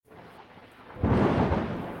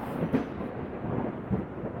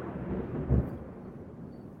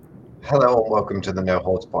Hello and welcome to the No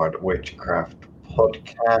Holds Barred Witchcraft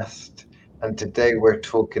podcast. And today we're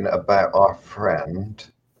talking about our friend,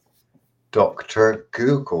 Dr.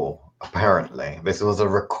 Google, apparently. This was a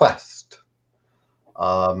request.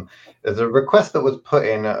 There's a request that was put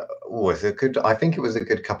in, I think it was a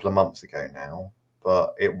good couple of months ago now,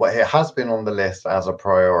 but it has been on the list as a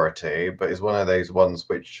priority, but it's one of those ones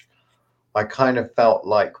which I kind of felt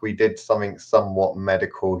like we did something somewhat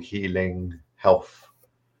medical, healing, health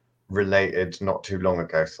related not too long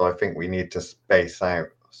ago. So I think we need to space out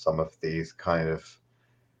some of these kind of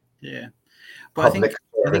but public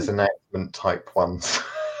service announcement type ones.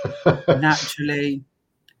 naturally,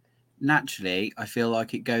 I feel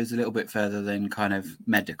like it goes a little bit further than kind of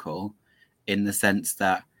medical, in the sense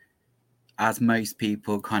that as most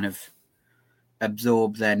people kind of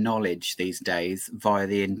absorb their knowledge these days via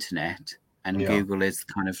the internet, and Google is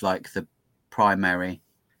kind of like the primary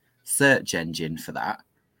search engine for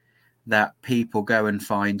that people go and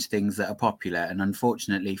find things that are popular. And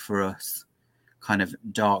unfortunately for us kind of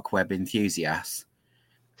dark web enthusiasts,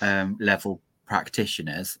 level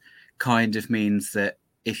practitioners, kind of means that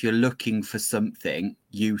if you're looking for something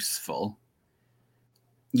useful,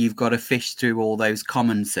 you've got to fish through all those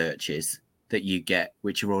common searches that you get,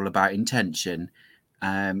 which are all about intention,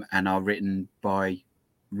 and are written by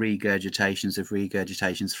regurgitations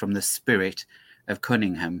from the spirit of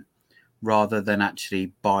Cunningham, rather than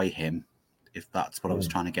actually by him, if that's what I was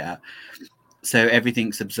trying to get at. So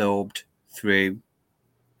everything's absorbed through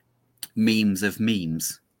memes of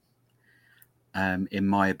memes, in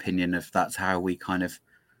my opinion, if that's how we kind of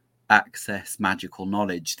access magical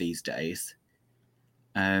knowledge these days.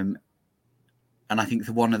 And I think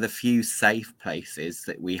one of the few safe places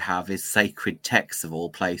that we have is Sacred Texts, of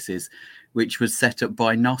all places, which was set up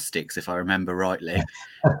by Gnostics, if I remember rightly.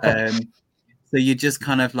 So you just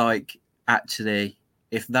kind of like, actually,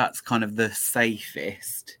 if that's kind of the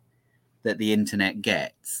safest that the internet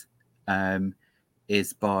gets,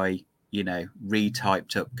 is by,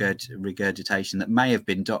 retyped up regurgitation that may have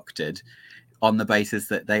been doctored on the basis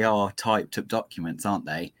that they are typed up documents, aren't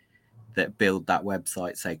they, that build that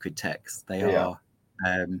website, Sacred Texts. They are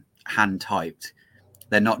hand typed.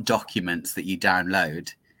 They're not documents that you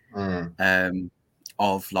download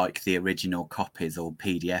of like the original copies or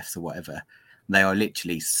PDFs or whatever. They are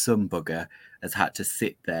literally, some bugger has had to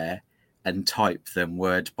sit there and type them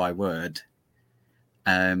word by word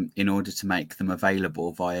in order to make them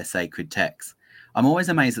available via Sacred Texts. I'm always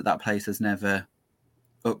amazed that place has never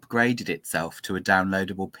upgraded itself to a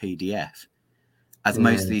downloadable PDF, as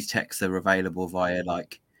most of these texts are available via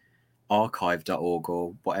like archive.org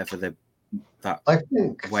or whatever that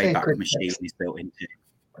Wayback Machine is built into.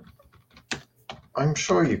 I'm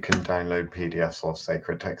sure you can download PDFs of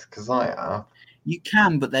Sacred Text, because I have. You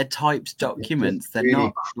can, but they're typed documents. They're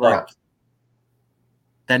really not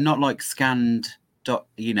they're not like scanned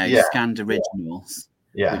scanned originals.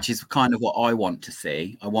 Which is kind of what I want to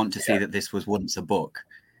see. I want to see that this was once a book.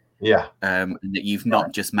 And that you've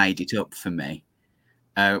not just made it up for me.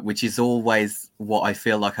 Which is always what I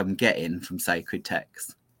feel like I'm getting from Sacred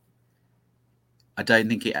Texts. I don't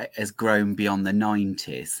think it has grown beyond the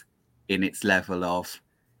 90s in its level of,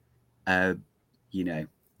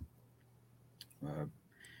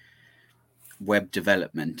 web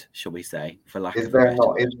development, shall we say, for lack of a better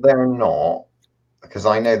word. Is there not? Because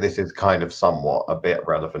I know this is kind of somewhat a bit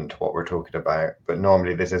relevant to what we're talking about, but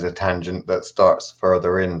normally this is a tangent that starts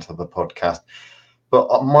further into the podcast.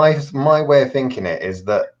 But my way of thinking it is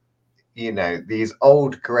that, these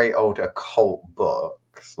great old occult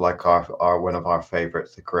books, like our one of our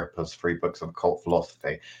favorites, Agrippa's 3 books of occult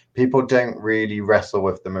philosophy, people don't really wrestle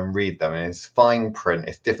with them and read them. And it's fine print.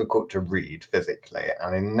 It's difficult to read physically.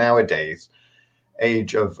 And in nowadays,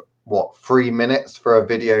 age of 3 minutes for a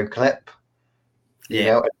video clip,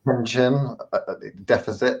 attention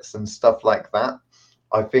deficits and stuff like that.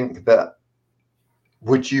 I think that,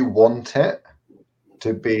 would you want it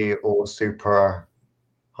to be all super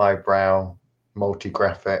highbrow,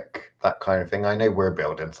 multi-graphic, that kind of thing? I know we're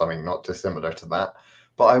building something not dissimilar to that,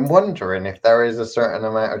 but I'm wondering if there is a certain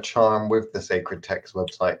amount of charm with the Sacred Text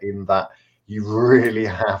website, in that you really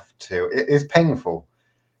have to. It is painful.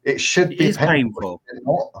 It should be painful.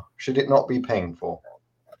 Should it not be painful?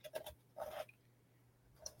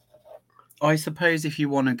 I suppose if you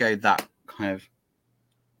want to go that kind of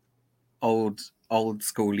old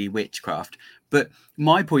schooly witchcraft, but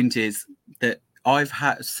my point is that I've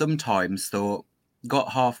sometimes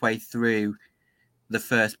got halfway through the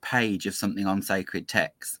first page of something on Sacred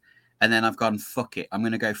Texts, and then I've gone, fuck it, I'm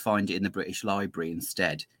going to go find it in the British Library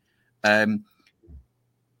instead,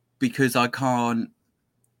 because I can't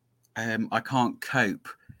cope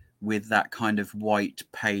with that kind of white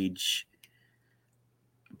pages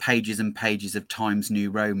and pages of Times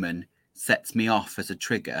New Roman sets me off as a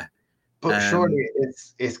trigger. But surely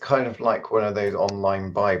it's kind of like one of those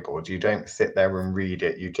online Bibles. You don't sit there and read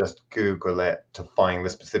it. You just Google it to find the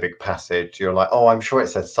specific passage. You're like, oh, I'm sure it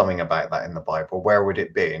says something about that in the Bible. Where would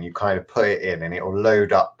it be? And you kind of put it in and it will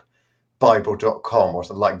load up Bible.com or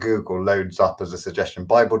something, like Google loads up as a suggestion.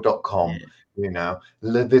 Bible.com, you know,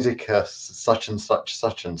 Leviticus, such and such,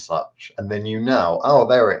 such and such. And then oh,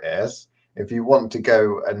 there it is. If you want to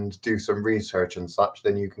go and do some research and such,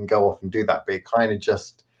 then you can go off and do that. But it kind of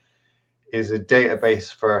just is a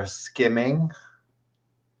database for skimming,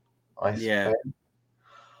 I suppose.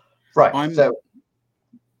 Right. So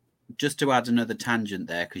just to add another tangent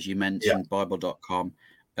there, because you mentioned Bible.com.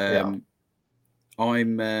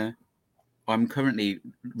 I'm currently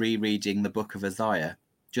rereading the Book of Isaiah,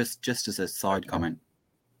 just as a side comment.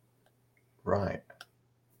 Right.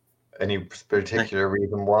 Any particular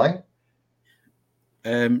reason why?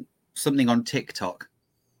 Something on TikTok.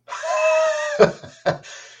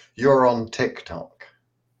 You're on TikTok.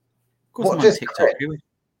 Of course, I'm on TikTok.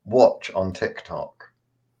 Watch on TikTok.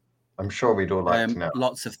 I'm sure we'd all like to know.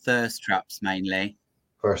 Lots of thirst traps, mainly.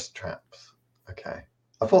 Thirst traps. Okay.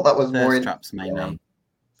 I thought that was more thirst traps, mainly. Is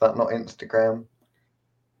that not Instagram?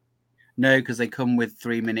 No, because they come with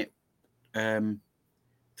 3-minute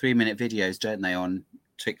videos, don't they, on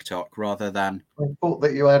TikTok rather than. I thought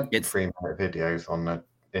that you had 3-minute videos on the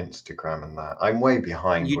Instagram and that. I'm way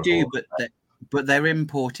behind. You do, but they're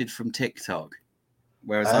imported from TikTok,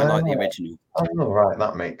 whereas I like the original. Oh, right,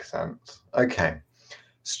 that makes sense. Okay.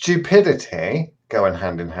 Stupidity, going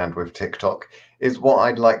hand in hand with TikTok, is what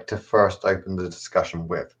I'd like to first open the discussion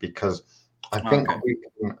with, because I think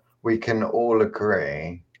we can all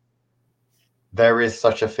agree there is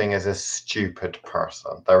such a thing as a stupid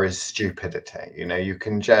person. There is stupidity. You know, you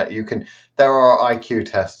can there are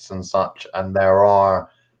IQ tests and such, and there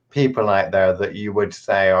are people out there that you would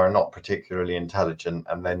say are not particularly intelligent,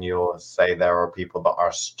 and then you'll say there are people that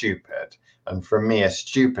are stupid. And for me, a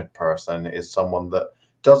stupid person is someone that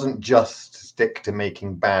doesn't just stick to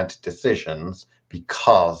making bad decisions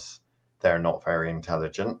because they're not very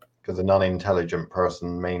intelligent, because an unintelligent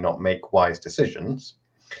person may not make wise decisions.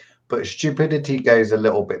 But stupidity goes a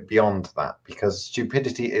little bit beyond that, because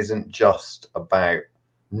stupidity isn't just about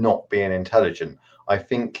not being intelligent. I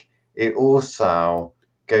think it also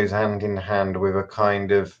goes hand in hand with a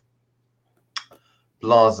kind of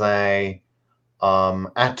blasé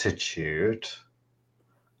attitude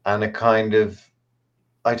and a kind of,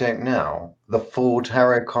 I don't know, the Fool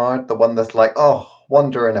tarot card, the one that's like, oh,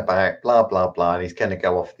 wandering about, blah, blah, blah, and he's going to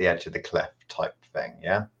go off the edge of the cliff type thing,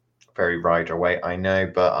 yeah? Very Rider-Waite, I know,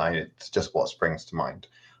 but it's just what springs to mind.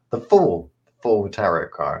 The Fool tarot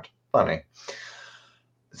card. Funny.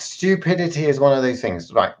 Stupidity is one of those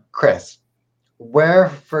things. Right, Chris, where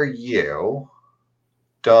for you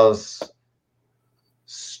does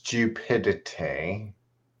stupidity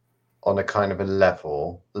on a kind of a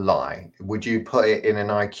level lie? Would you put it in an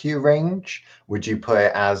IQ range? Would you put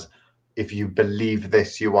it as, if you believe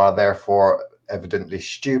this, you are therefore evidently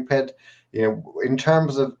stupid? You know, in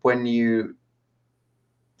terms of when you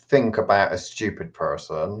think about a stupid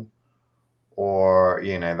person, or,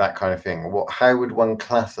 you know, that kind of thing, how would one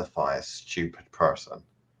classify a stupid person?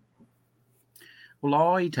 Well,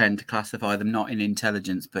 I tend to classify them not in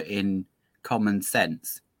intelligence, but in common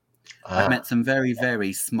sense. I've met some very,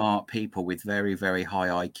 very smart people with very, very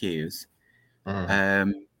high IQs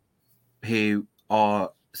who are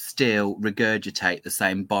still regurgitate the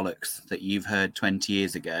same bollocks that you've heard 20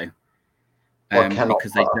 years ago.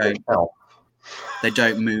 Because they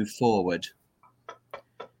don't move forward.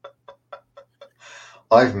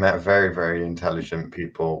 I've met very, very intelligent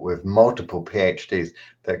people with multiple PhDs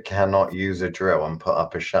that cannot use a drill and put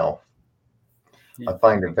up a shelf. Yeah. I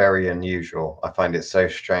find it very unusual. I find it so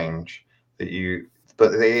strange that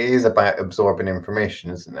but it is about absorbing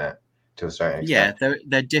information, isn't it? To a certain extent. Yeah,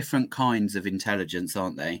 they're different kinds of intelligence,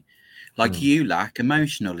 aren't they? Like you lack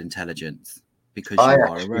emotional intelligence because you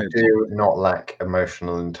are a robot. I do not lack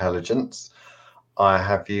emotional intelligence. I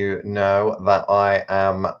have you know that I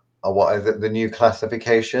am, what is it, the new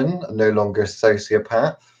classification? No longer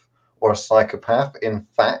sociopath or psychopath. In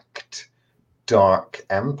fact, dark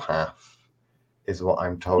empath is what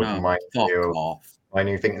I'm told. My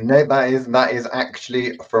new thing. No, that is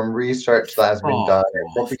actually from research that has been done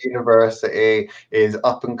at Bobby University. Is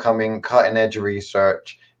up and coming, cutting edge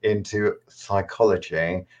research into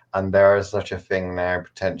psychology, and there is such a thing now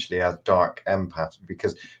potentially as dark empath,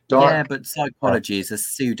 because but psychology is a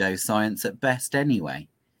pseudoscience at best anyway.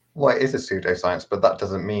 Well, it is a pseudoscience, but that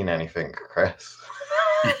doesn't mean anything, Chris.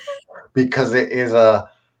 because it is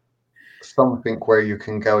something where you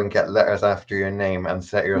can go and get letters after your name and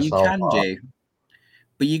set You yourself can up. do.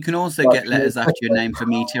 But you can also But get letters after your name for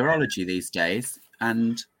meteorology these days.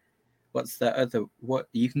 And what's that other? What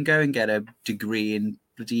you can go and get a degree in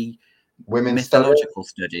bloody women's mythological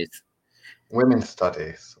studies. Women's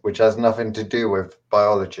studies, which has nothing to do with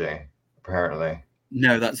biology, apparently.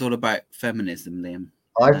 No, that's all about feminism, Liam.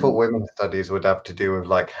 I thought women's studies would have to do with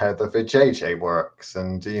like how the vajayjay works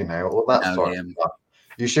and all that No, sort Liam. of stuff.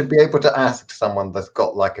 You should be able to ask someone that's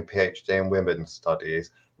got like a PhD in women's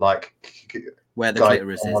studies, like where the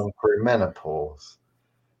clitoris is through menopause.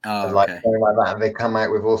 Oh, like okay. something like that, and they come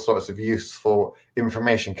out with all sorts of useful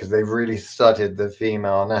information because they've really studied the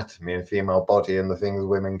female anatomy and female body and the things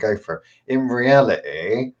women go through. In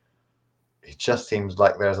reality, it just seems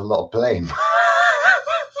like there's a lot of blame.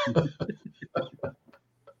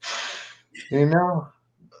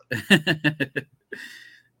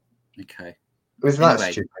 Okay. Is that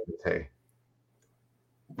stupidity?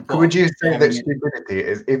 Would you say that stupidity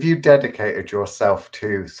is if you dedicated yourself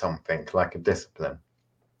to something like a discipline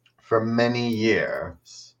for many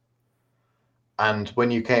years, and when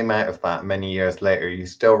you came out of that many years later, you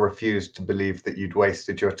still refused to believe that you'd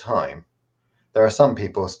wasted your time? There are some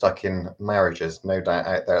people stuck in marriages, no doubt,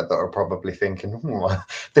 out there that are probably thinking,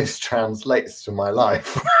 this translates to my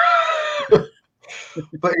life.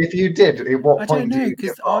 But if you did, at what point do you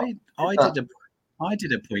give up? I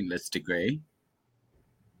did a pointless degree.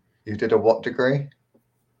 You did a what degree?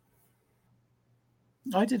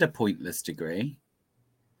 I did a pointless degree.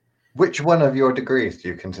 Which one of your degrees do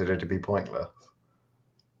you consider to be pointless?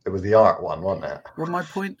 It was the art one, wasn't it? Well,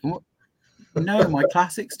 no, my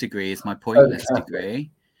classics degree is my pointless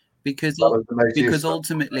degree, because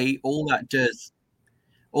ultimately all that does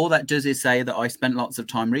is say that I spent lots of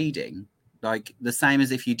time reading, like the same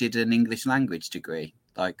as if you did an English language degree,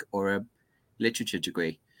 like, or a literature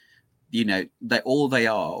degree. All they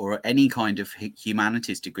are, or any kind of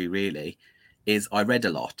humanities degree really, is I read a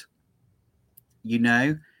lot.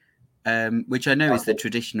 Which I know is the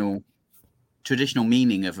traditional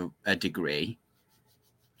meaning of a degree.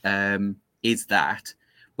 Is that,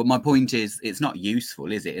 but my point is, it's not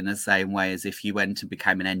useful, is it? In the same way as if you went and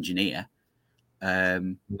became an engineer.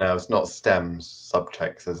 No, it's not STEM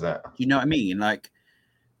subjects, is it? You know what I mean? Like,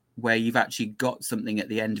 where you've actually got something at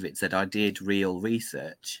the end of it said, I did real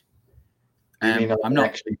research. You mean I'm not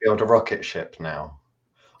actually build a rocket ship now?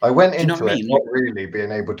 I went into it not really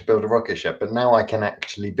being able to build a rocket ship, but now I can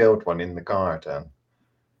actually build one in the garden.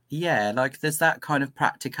 Yeah, like there's that kind of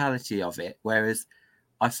practicality of it. Whereas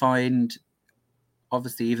I find,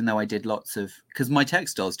 obviously, even though I did lots of, because my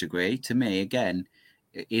textiles degree, to me, again,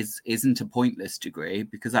 isn't a pointless degree,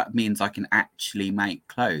 because that means I can actually make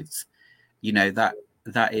clothes.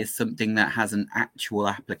 That is something that has an actual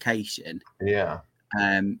application. Yeah.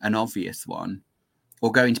 An obvious one.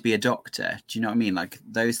 Or going to be a doctor. Do you know what I mean? Like,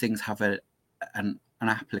 those things have an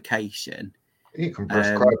application. You can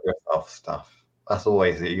prescribe yourself stuff. That's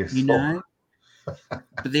always useful. But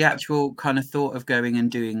the actual kind of thought of going and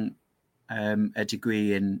doing a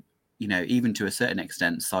degree in, even to a certain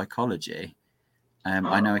extent, psychology.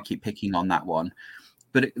 I know I keep picking on that one,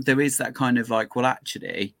 but there is that kind of like, well,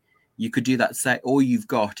 actually, you could do that. All you've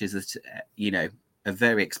got is a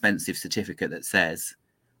very expensive certificate that says,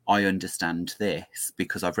 I understand this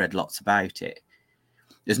because I've read lots about it.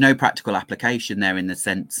 There's no practical application there in the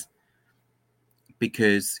sense,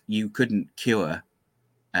 because you couldn't cure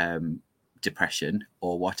depression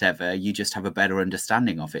or whatever. You just have a better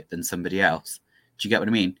understanding of it than somebody else. Do you get what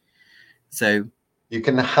I mean? So you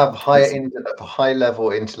can have high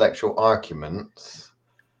level intellectual arguments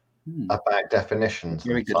about definitions.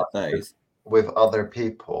 Very good at those. With other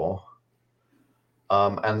people.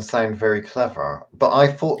 And sound very clever. But I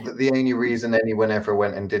thought that the only reason anyone ever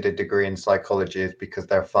went and did a degree in psychology is because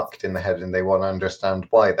they're fucked in the head and they want to understand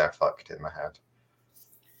why they're fucked in the head.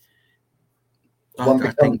 One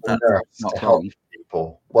becomes a nurse to help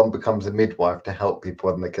people. One becomes a midwife to help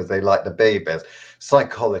people because they like the babies.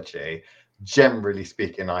 Psychology, generally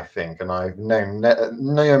speaking, I think, and I've known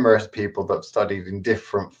numerous people that have studied in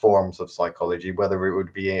different forms of psychology, whether it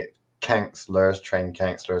would be counselors, trained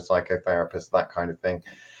counselors, psychotherapists, that kind of thing.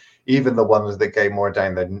 Even the ones that go more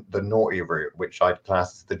down the naughty route, which I'd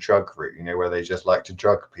class as the drug route, where they just like to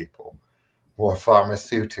drug people. More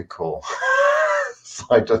pharmaceutical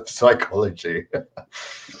side of psychology.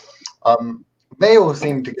 They all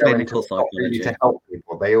seem to go into it not really to help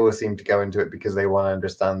people. They all seem to go into it because they want to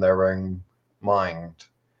understand their own mind.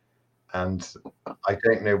 And I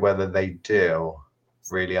don't know whether they do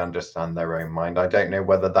really understand their own mind. I don't know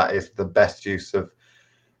whether that is the best use of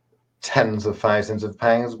tens of thousands of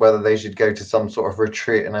pounds, whether they should go to some sort of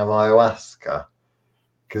retreat and have ayahuasca.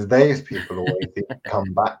 Because those people always seem to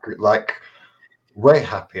come back like way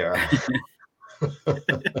happier.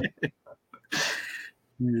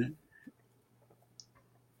 Yeah.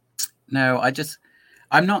 No,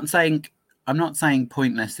 I'm not saying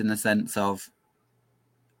pointless in the sense of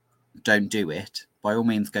don't do it. By all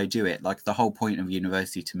means, go do it. Like, the whole point of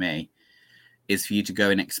university to me is for you to go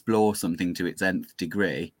and explore something to its nth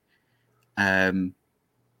degree. Or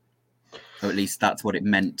at least that's what it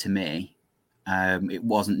meant to me. It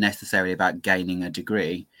wasn't necessarily about gaining a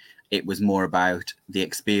degree. It was more about the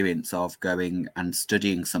experience of going and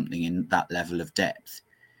studying something in that level of depth.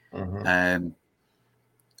 Mm-hmm.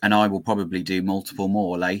 And I will probably do multiple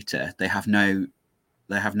more later. They have no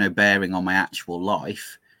bearing on my actual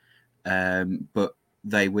life, but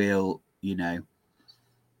they will,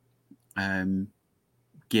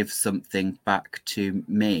 give something back to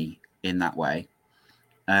me in that way.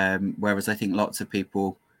 Whereas I think lots of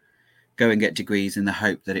people go and get degrees in the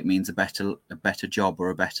hope that it means a better job or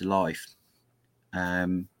a better life. Or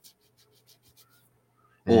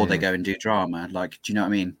they go and do drama. Like, do you know what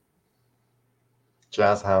I mean?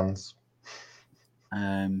 Jazz hands.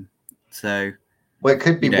 So, well, it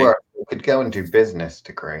could be worse. You could go and do business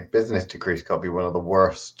degree. Business degree's got to be one of the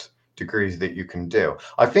worst degrees that you can do.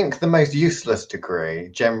 I think the most useless degree,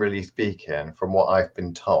 generally speaking, from what I've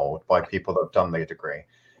been told by people that have done the degree,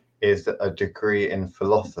 is a degree in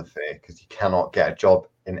philosophy, because you cannot get a job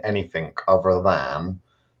in anything other than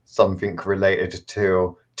something related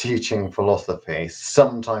to teaching philosophy.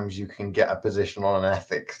 Sometimes you can get a position on an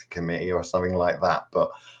ethics committee or something like that, but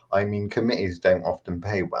I mean, committees don't often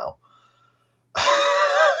pay well.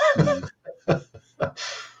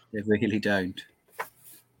 They really don't.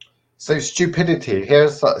 So stupidity,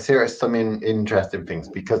 here's some interesting things,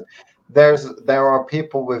 because there are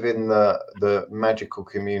people within the magical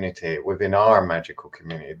community, within our magical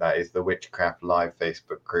community, that is the Witchcraft Live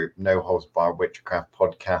Facebook group, No Holds Barred Witchcraft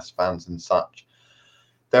podcast fans and such.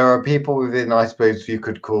 There are people within, I suppose you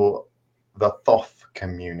could call, the Thoth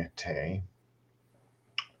community,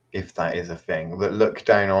 if that is a thing, that look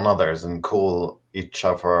down on others and call each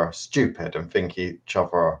other stupid and think each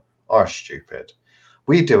other are stupid.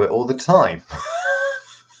 We do it all the time.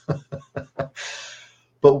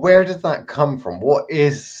 But where does that come from? What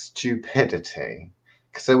is stupidity?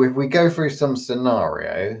 So if we go through some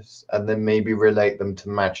scenarios and then maybe relate them to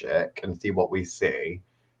magic and see what we see,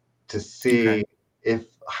 to see if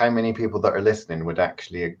how many people that are listening would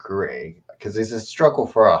actually agree, because it's a struggle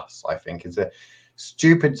for us, I think.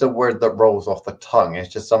 Stupid's a word that rolls off the tongue.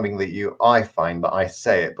 It's just something that I find that I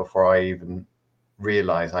say it before I even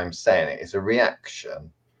realize I'm saying it. It's a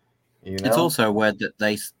reaction. It's also a word that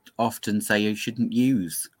they often say you shouldn't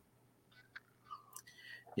use.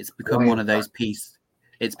 It's become one of those PC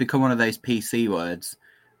words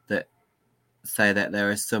that say that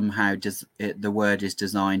there is somehow the word is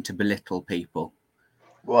designed to belittle people.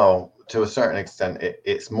 Well, to a certain extent,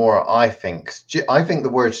 it's more. I think the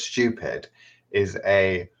word stupid is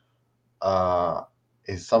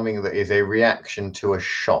something that is a reaction to a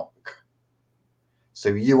shock. So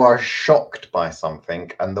you are shocked by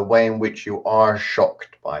something, and the way in which you are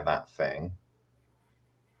shocked by that thing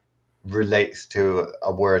relates to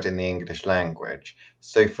a word in the English language.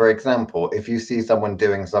 So, for example, if you see someone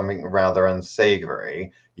doing something rather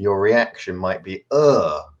unsavory, your reaction might be,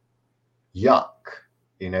 ugh, yuck.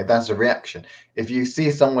 That's a reaction. If you see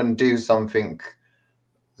someone do something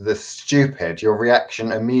that's stupid, your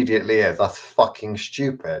reaction immediately is, that's fucking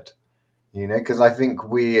stupid. Because I think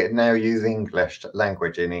we now use English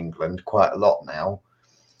language in England quite a lot now.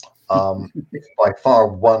 It's by far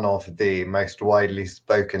one of the most widely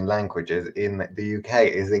spoken languages in the UK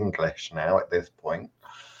is English now at this point.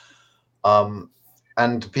 And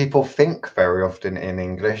people think very often in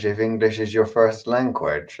English if English is your first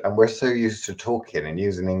language. And we're so used to talking and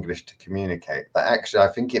using English to communicate that actually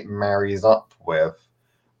I think it marries up with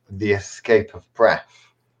the escape of breath.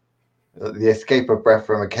 The escape of breath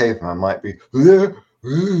from a caveman might be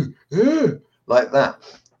like that.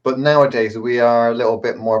 But nowadays we are a little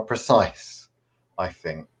bit more precise, I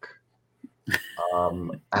think.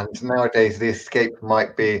 And nowadays the escape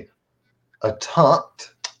might be a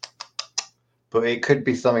tut, but it could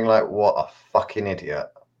be something like, what a fucking idiot.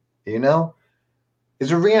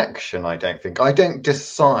 It's a reaction, I don't think. I don't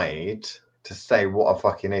decide to say what a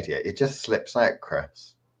fucking idiot. It just slips out,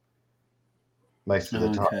 Chris. Most of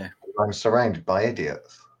the time. I'm surrounded by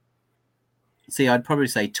idiots. See, I'd probably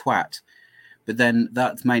say twat, but then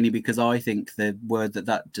that's mainly because I think the word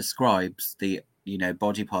that describes, the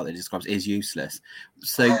body part that describes, is useless.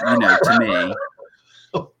 So to me,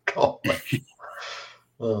 oh Gosh.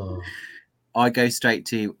 Oh. I go straight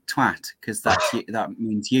to twat because that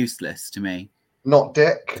means useless to me. Not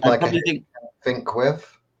dick, I like probably think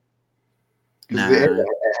with. Because nah. it is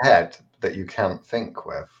a head that you can't think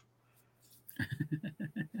with.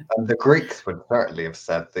 And the Greeks would certainly have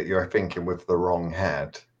said that you're thinking with the wrong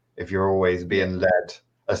head if you're always being led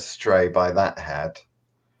astray by that head,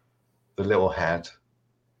 the little head.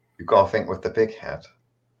 You've got to think with the big head.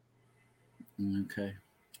 Okay.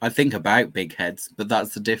 I think about big heads, but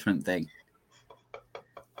that's a different thing.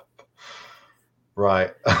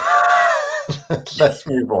 Right. Let's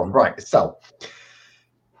move on. Right. So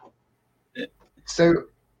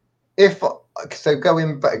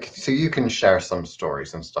going back, so you can share some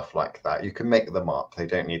stories and stuff like that. You can make them up. They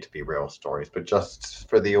don't need to be real stories, but just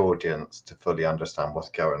for the audience to fully understand what's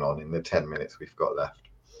going on in the 10 minutes we've got left.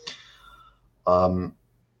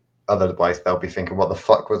 Otherwise, they'll be thinking, what the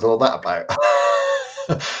fuck was all that about?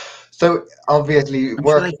 So obviously, I'm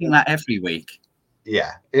sure they think that every week.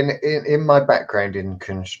 Yeah, in my background in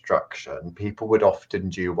construction, people would often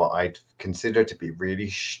do what I'd consider to be really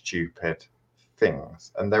stupid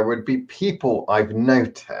things, and there would be people I've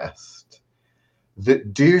noticed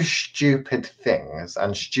that do stupid things,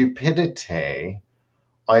 and stupidity,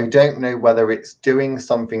 I don't know whether it's doing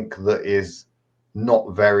something that is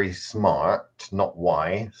not very smart, not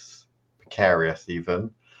wise, precarious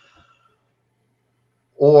even,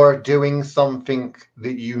 or doing something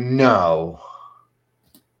that you know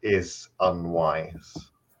is unwise.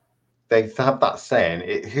 They have that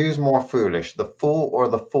saying, who's more foolish, the fool or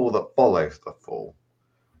the fool that follows the fool?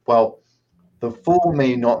 Well, the fool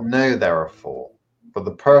may not know they're a fool, but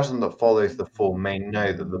the person that follows the fool may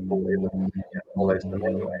know that the fool is a fool and follows them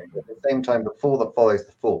anyway. At the same time, the fool that follows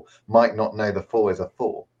the fool might not know the fool is a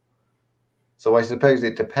fool. So I suppose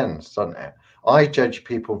it depends, doesn't it? I judge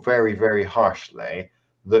people very, very harshly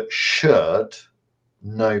that should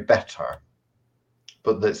know better,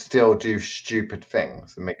 but that still do stupid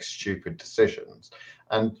things and make stupid decisions.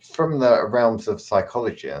 And from the realms of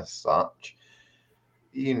psychology and such,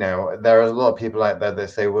 you know, there are a lot of people out there that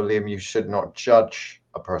say, well, Liam, you should not judge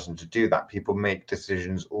a person to do that. People make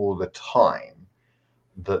decisions all the time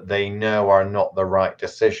that they know are not the right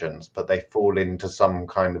decisions, but they fall into some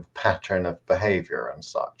kind of pattern of behavior and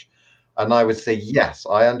such. And I would say, yes,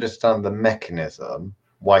 I understand the mechanism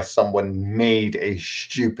why someone made a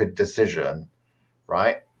stupid decision,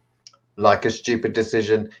 right? Like a stupid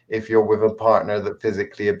decision if you're with a partner that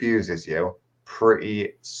physically abuses you,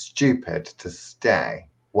 pretty stupid to stay.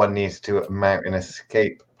 One needs to mount an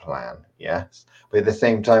escape plan, yes. But at the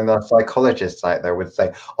same time, the psychologists out there would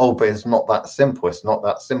say, oh, but it's not that simple. It's not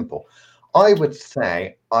that simple. I would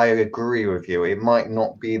say I agree with you. It might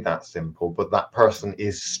not be that simple, but that person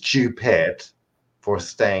is stupid for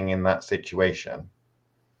staying in that situation.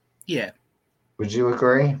 Yeah. Would you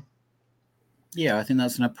agree? Yeah, I think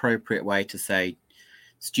that's an appropriate way to say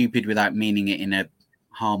stupid without meaning it in a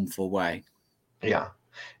harmful way. Yeah.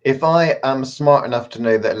 If I am smart enough to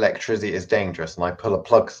know that electricity is dangerous and I pull a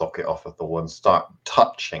plug socket off of the wall and start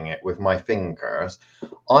touching it with my fingers,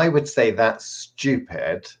 I would say that's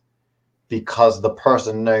stupid because the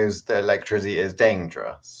person knows that electricity is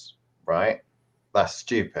dangerous, right? That's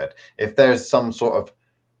stupid. If there's some sort of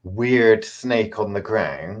weird snake on the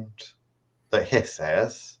ground that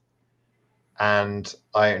hisses, and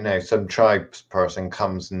I don't know, some tribes person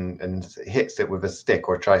comes and hits it with a stick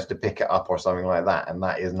or tries to pick it up or something like that, and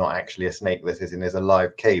that is not actually a snake, this is a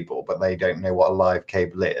live cable, but they don't know what a live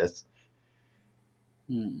cable is.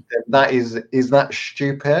 That is that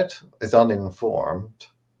stupid? Is uninformed.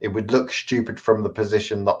 It would look stupid from the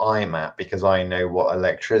position that I'm at because I know what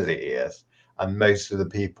electricity is. And most of the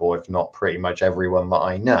people, if not pretty much everyone that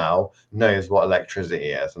I know, knows what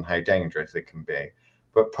electricity is and how dangerous it can be.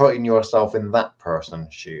 But putting yourself in that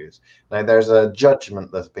person's shoes. Now, there's a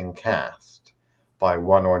judgment that's been cast by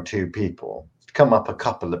one or two people. It's come up a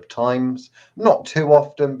couple of times, not too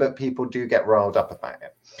often, but people do get riled up about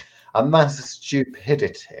it. And that's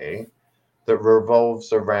stupidity that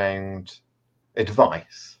revolves around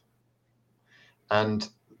advice. And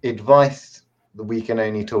advice, we can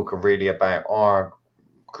only talk really about our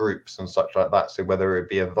groups and such like that. So whether it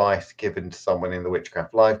be advice given to someone in the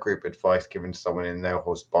Witchcraft Live group, advice given to someone in No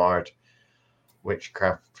Holds Barred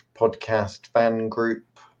Witchcraft podcast fan group,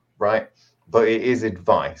 right? But it is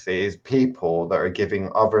advice. It is people that are giving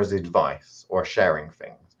others advice or sharing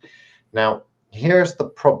things. Now, here's the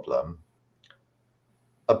problem.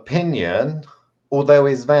 Opinion, although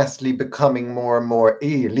is vastly becoming more and more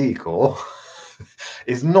illegal,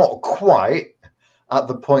 is not quite at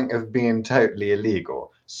the point of being totally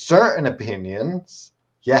illegal. Certain opinions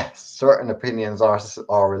yes, certain opinions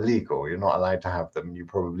are illegal. You're not allowed to have them. You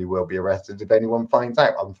probably will be arrested if anyone finds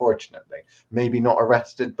out, unfortunately. Maybe not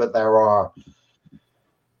arrested, but there are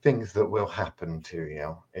things that will happen to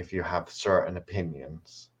you if you have certain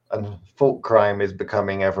opinions. And thought crime is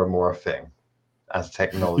becoming ever more a thing as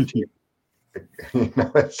technology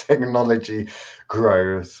as technology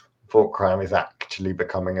grows. Thought crime is actually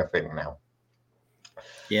becoming a thing now.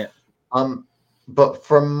 Yeah. But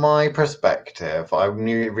from my perspective, I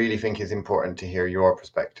really think it's important to hear your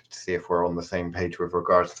perspective to see if we're on the same page with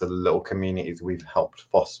regards to the little communities we've helped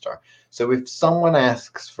foster. So if someone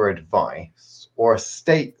asks for advice or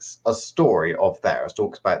states a story of theirs,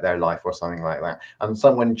 talks about their life or something like that, and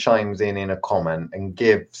someone chimes in a comment and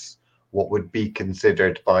gives what would be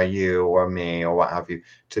considered by you or me or what have you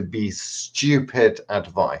to be stupid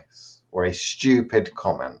advice or a stupid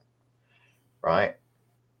comment, right?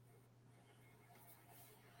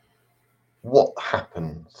 What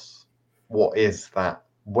happens? What is that?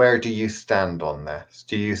 Where do you stand on this?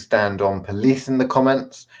 Do you stand on policing the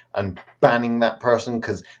comments and banning that person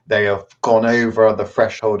because they have gone over the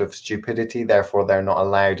threshold of stupidity, therefore they're not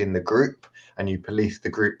allowed in the group, and you police the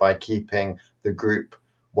group by keeping the group,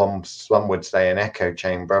 some would say an echo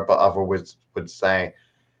chamber, but others would say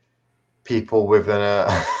people with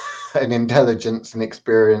an intelligence and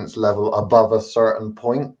experience level above a certain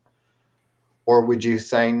point? Or would you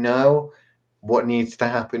say no? What needs to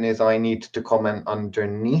happen is I need to comment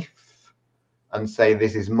underneath and say,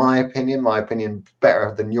 this is my opinion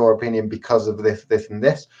better than your opinion because of this, this, and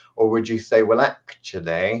this? Or would you say, well,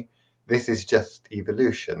 actually, this is just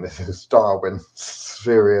evolution. This is Darwin's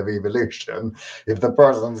theory of evolution. If the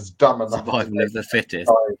person's dumb enough Survival of the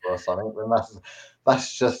fittest. or something, then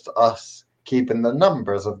that's just us keeping the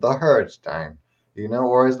numbers of the herd down,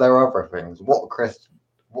 or is there other things?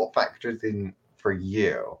 What factors in for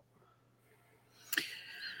you?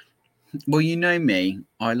 Well, you know me.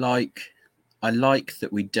 I like that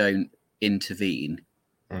we don't intervene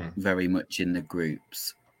very much in the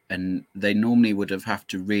groups, and they normally would have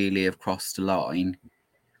to really have crossed a line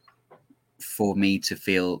for me to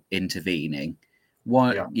feel intervening.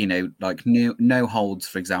 Like no holds,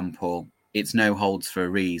 for example, it's no holds for a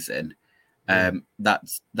reason.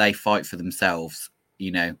 That's they fight for themselves.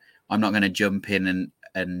 I'm not going to jump in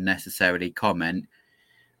and necessarily comment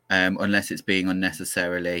unless it's being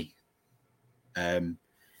unnecessarily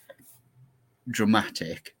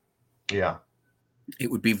dramatic. Yeah, it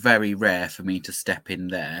would be very rare for me to step in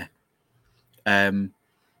there. I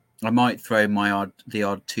might throw the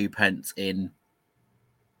odd 2 pence in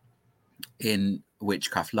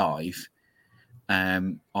Witchcraft Live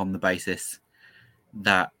on the basis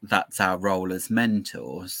that that's our role as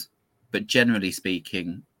mentors. But generally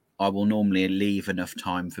speaking, I will normally leave enough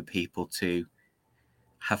time for people to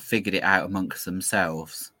have figured it out amongst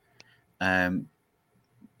themselves.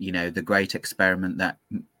 The great experiment that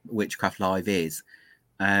Witchcraft Live is.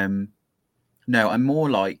 No, I'm more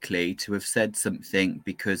likely to have said something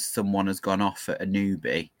because someone has gone off at a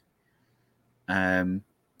newbie that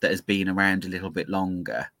has been around a little bit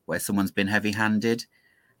longer, where someone's been heavy-handed.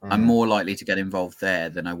 I'm more likely to get involved there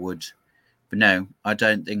than I would. But no, I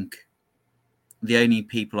don't think the only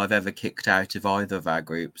people I've ever kicked out of either of our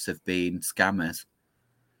groups have been scammers.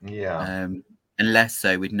 Yeah. And less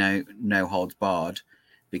so with no holds barred,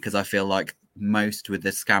 because I feel like most with the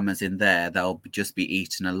scammers in there, they'll just be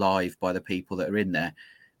eaten alive by the people that are in there.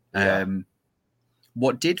 Yeah.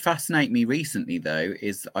 What did fascinate me recently, though,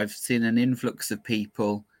 is I've seen an influx of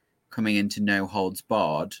people coming into No Holds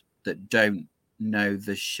Barred that don't know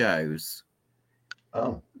the shows.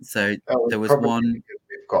 Oh. So there was one.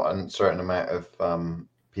 We've got a certain amount of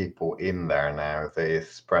people in there now that is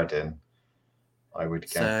spreading, I would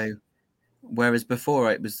guess. So whereas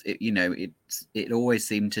before it always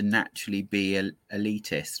seemed to naturally be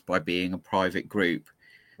elitist by being a private group.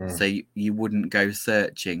 So you wouldn't go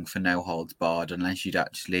searching for No Holds Barred unless you'd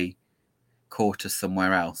actually caught us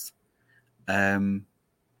somewhere else. But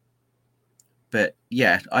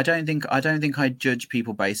yeah, I don't think I judge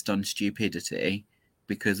people based on stupidity,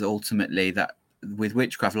 because ultimately that with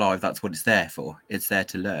Witchcraft Live, that's what it's there for. It's there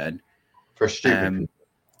to learn. For stupid people.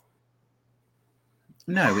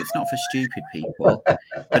 No, it's not for stupid people.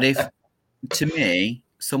 But if, to me,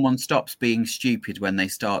 someone stops being stupid when they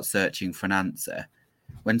start searching for an answer,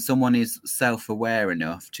 when someone is self-aware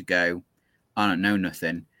enough to go, I don't know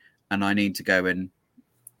nothing, and I need to go and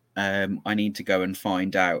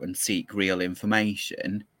find out and seek real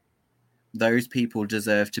information, those people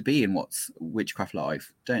deserve to be in Witchcraft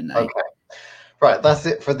Live, don't they? Okay. Right, that's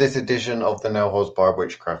it for this edition of the No Holds Barred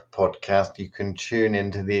Witchcraft podcast. You can tune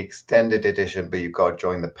into the extended edition, but you've got to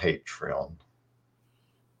join the Patreon.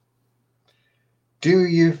 Do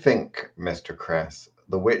you think, Mr. Chris,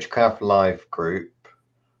 the Witchcraft Live group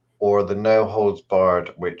or the No Holds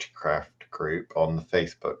Barred Witchcraft group on the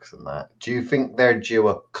Facebooks and that, do you think they're due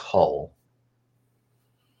a cull?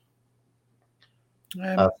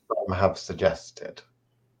 As some have suggested.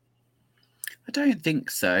 I don't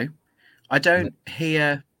think so. I don't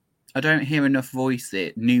hear enough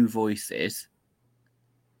new voices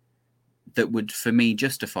that would, for me,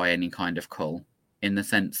 justify any kind of cull, in the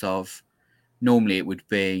sense of normally it would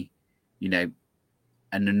be, an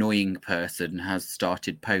annoying person has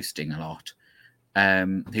started posting a lot,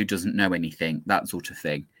 who doesn't know anything, that sort of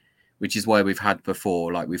thing, which is why we've had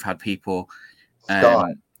people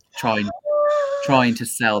trying to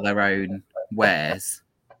sell their own wares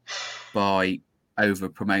by over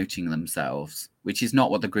promoting themselves, which is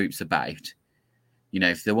not what the group's about.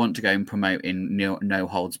 If they want to go and promote in no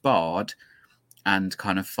holds barred and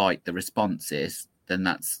kind of fight the responses, then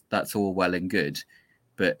that's all well and good.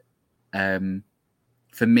 But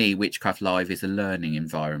for me, Witchcraft Live is a learning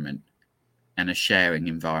environment and a sharing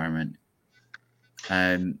environment.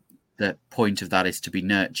 The point of that is to be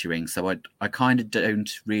nurturing. So I kind of don't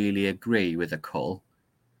really agree with a cull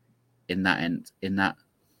in that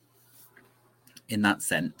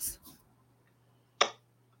sense.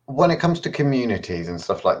 When it comes to communities and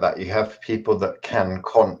stuff like that, you have people that can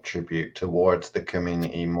contribute towards the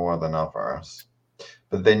community more than others.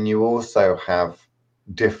 But then you also have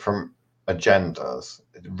different agendas,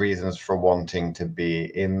 reasons for wanting to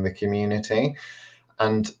be in the community.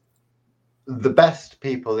 And the best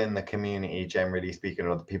people in the community, generally speaking,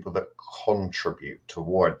 are the people that contribute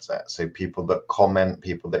towards it. So people that comment,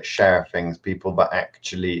 people that share things, people that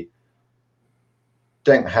actually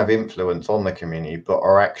don't have influence on the community, but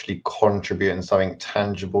are actually contributing something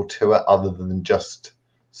tangible to it other than just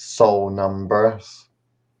soul numbers.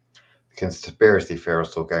 Conspiracy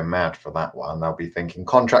theorists will go mad for that one. They'll be thinking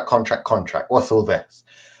contract. What's all this?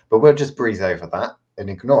 But we'll just breeze over that and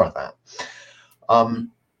ignore that.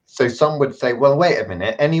 So some would say, well, wait a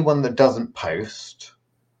minute. Anyone that doesn't post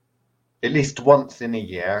at least once in a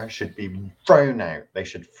year should be thrown out. They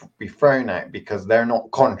should be thrown out because they're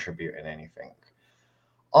not contributing anything.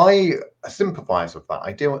 I sympathize with that.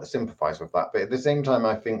 I do sympathize with that. But at the same time,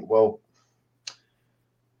 I think, well,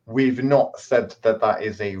 we've not said that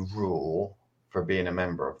is a rule for being a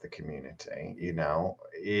member of the community. It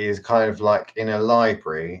is kind of like in a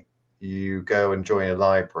library, you go and join a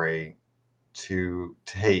library to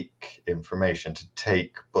take information, to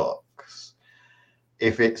take books.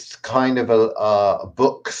 If it's kind of a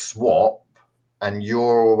book swap and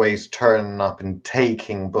you're always turning up and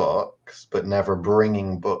taking books but never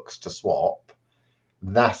bringing books to swap,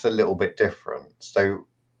 that's a little bit different. So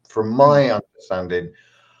from my understanding,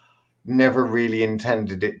 never really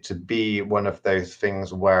intended it to be one of those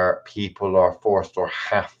things where people are forced or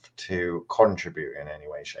have to contribute in any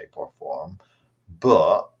way, shape, or form.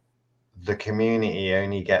 But the community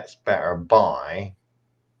only gets better by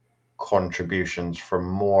contributions from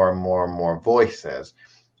more and more and more voices.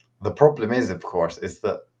 The problem is, of course, is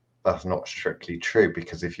that that's not strictly true,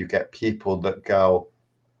 because if you get people that go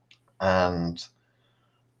and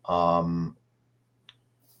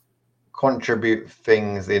contribute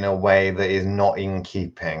things in a way that is not in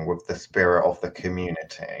keeping with the spirit of the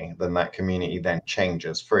community, then that community then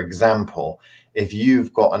changes. For example, if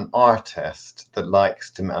you've got an artist that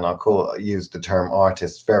likes to, and use the term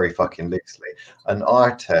artist very fucking loosely, an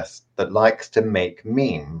artist that likes to make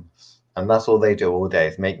memes, and that's all they do all day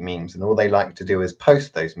is make memes, and all they like to do is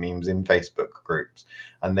post those memes in Facebook groups,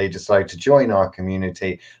 and they decide to join our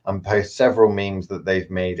community and post several memes that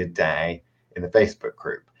they've made a day in the Facebook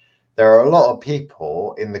group. There are a lot of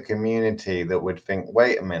people in the community that would think,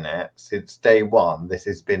 wait a minute, since day one, this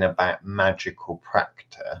has been about magical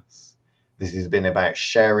practice. This has been about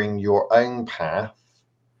sharing your own path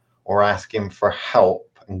or asking for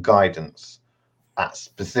help and guidance at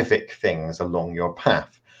specific things along your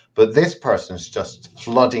path. But this person's just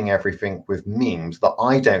flooding everything with memes that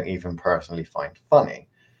I don't even personally find funny.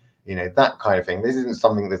 That kind of thing. This isn't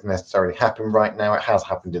something that's necessarily happened right now. It has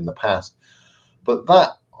happened in the past. But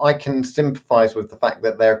that, I can sympathize with the fact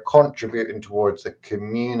that they're contributing towards a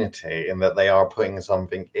community and that they are putting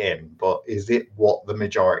something in, but is it what the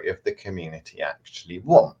majority of the community actually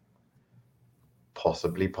want?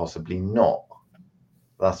 Possibly, possibly not.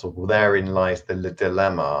 Therein lies the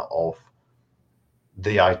dilemma of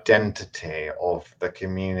the identity of the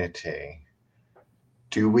community.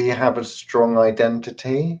 Do we have a strong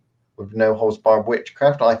identity with No Holds Barred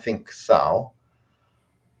Witchcraft? I think so.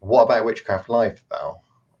 What about Witchcraft Live, though?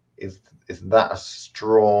 Is that a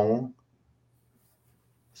strong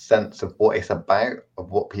sense of what it's about,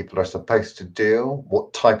 of what people are supposed to do,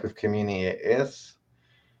 what type of community it is?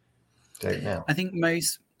 Don't know. I think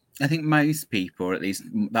most people, or at least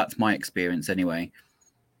that's my experience anyway,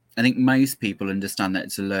 I think most people understand that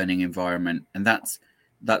it's a learning environment, and that's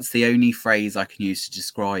the only phrase I can use to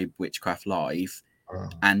describe Witchcraft Live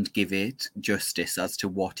and give it justice as to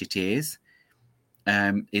what it is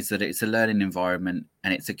that it's a learning environment,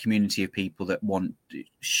 and it's a community of people that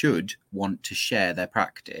should want to share their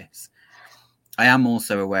practice. I am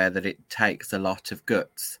also aware that it takes a lot of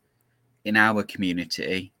guts in our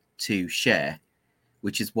community to share,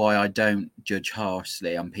 which is why I don't judge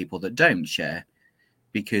harshly on people that don't share,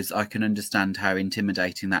 because I can understand how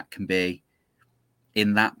intimidating that can be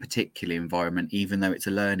in that particular environment, even though it's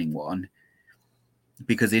a learning one,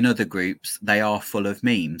 because in other groups, they are full of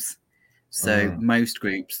memes. So most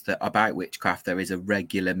groups that are about witchcraft, there is a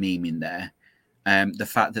regular meme in there. The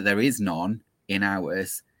fact that there is none in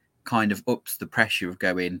ours kind of ups the pressure of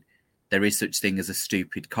going, there is such thing as a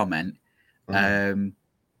stupid comment. And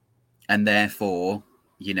therefore,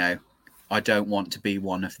 I don't want to be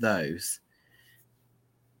one of those.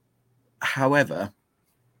 However,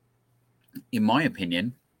 in my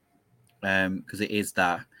opinion, because it is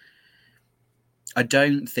that, I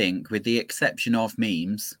don't think, with the exception of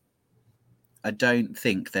memes, I don't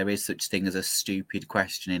think there is such thing as a stupid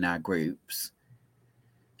question in our groups.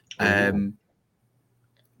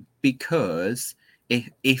 Because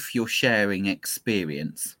if you're sharing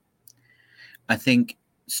experience, I think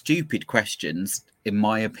stupid questions, in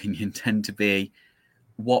my opinion, tend to be,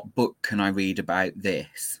 what book can I read about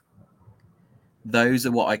this? Those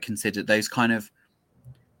are what I consider, those kind of,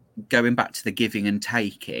 going back to the giving and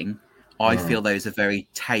taking, I feel those are very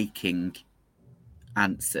taking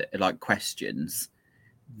answer, like questions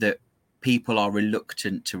that people are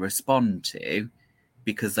reluctant to respond to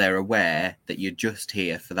because they're aware that you're just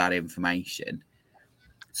here for that information.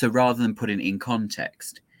 So rather than putting it in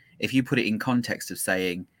context, if you put it in context of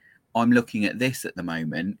saying, I'm looking at this at the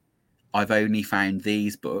moment, I've only found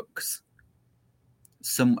these books,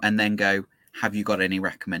 and then go, have you got any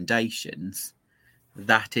recommendations?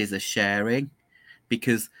 That is a sharing,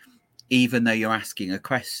 because even though you're asking a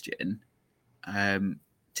question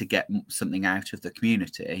to get something out of the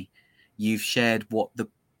community, you've shared what the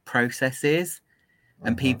process is.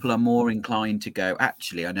 And people are more inclined to go,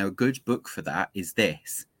 actually, I know a good book for that is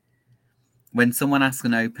this. When someone asks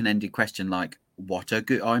an open-ended question like,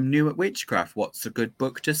 I'm new at witchcraft, what's a good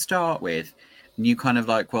book to start with? And you kind of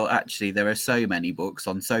like, well, actually, there are so many books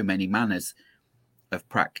on so many manners of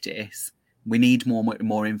practice. We need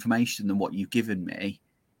more information than what you've given me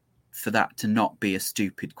for that to not be a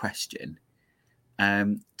stupid question.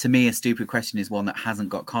 To me, a stupid question is one that hasn't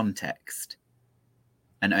got context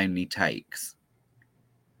and only takes.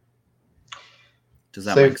 Does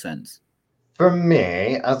that make sense? For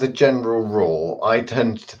me, as a general rule, I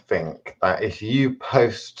tend to think that if you're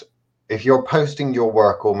posting your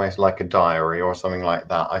work almost like a diary or something like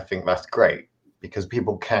that, I think that's great, because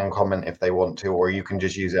people can comment if they want to, or you can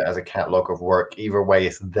just use it as a catalog of work. Either way,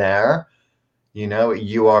 it's there.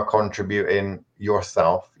 You are contributing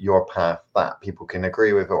yourself, your path, that people can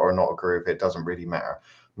agree with it or not agree with it. It doesn't really matter.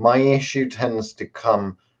 My issue tends to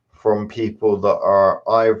come from people that are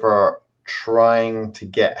either trying to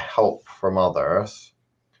get help from others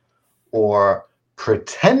or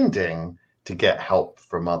pretending to get help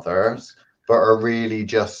from others, but are really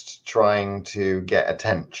just trying to get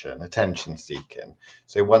attention seeking.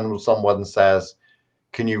 So when someone says,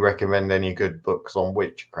 can you recommend any good books on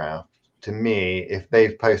witchcraft? To me, if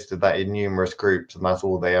they've posted that in numerous groups and that's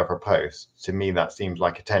all they ever post, to me, that seems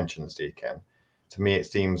like attention seeking. To me, it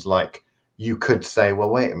seems like you could say, well,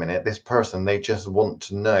 wait a minute, this person, they just want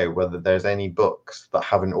to know whether there's any books that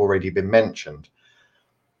haven't already been mentioned.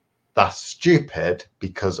 That's stupid,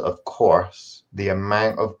 because of course, the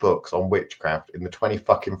amount of books on witchcraft in the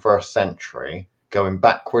 21st century, going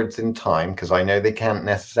backwards in time, because I know they can't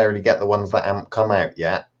necessarily get the ones that haven't come out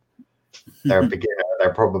yet. They're a beginner.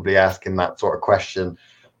 They're probably asking that sort of question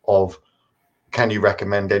of, can you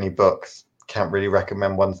recommend any books? Can't really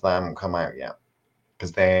recommend ones that haven't come out yet,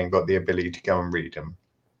 because they ain't got the ability to go and read them,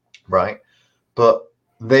 right? But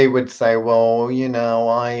they would say, well, I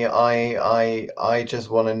just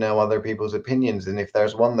want to know other people's opinions, and if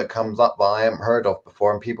there's one that comes up that I haven't heard of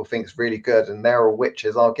before and people think it's really good and they're all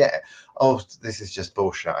witches, I'll get it. Oh, this is just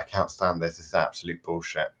bullshit. I can't stand this. This is absolute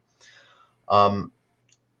bullshit.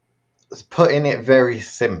 Putting it very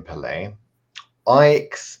simply, I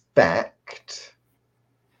expect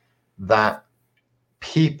that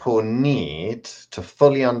people need to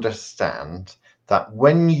fully understand that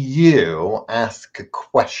when you ask a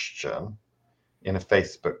question, in a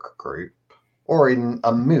Facebook group or in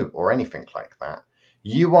a moot or anything like that,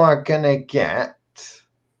 you are going to get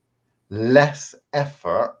less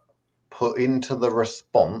effort put into the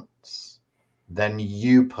response than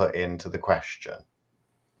you put into the question.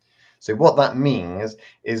 So what that means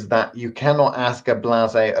is that you cannot ask a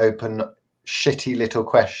blasé, open, shitty little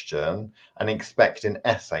question and expect an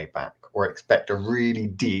essay back or expect a really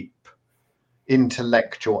deep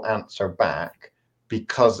intellectual answer back,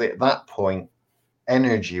 because at that point,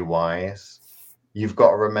 energy-wise, you've got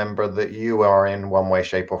to remember that you are in one way,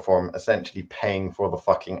 shape, or form essentially paying for the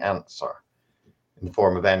fucking answer in the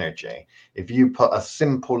form of energy. If you put a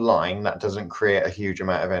simple line that doesn't create a huge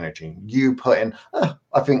amount of energy, you put in,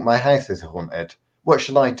 I think my house is haunted, what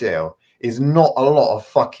shall I do? Is not a lot of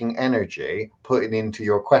fucking energy putting into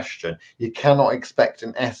your question. You cannot expect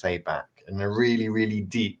an essay back and a really, really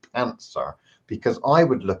deep answer, because I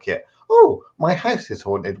would look at, oh, my house is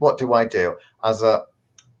haunted, what do I do? As a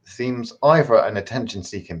seems either an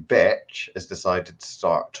attention-seeking bitch has decided to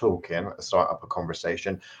start talking, start up a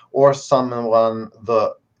conversation, or someone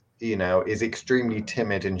that, you know, is extremely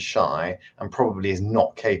timid and shy and probably is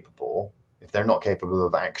not capable, if they're not capable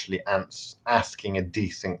of actually asking a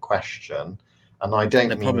decent question. And I don't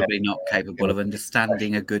They're mean probably not capable of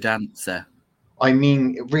understanding a good answer. I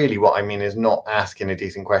mean, really what I mean is not asking a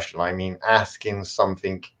decent question. I mean asking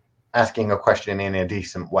a question in a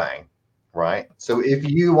decent way. Right. So if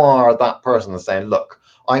you are that person that's saying, look,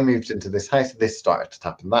 I moved into this house, this started to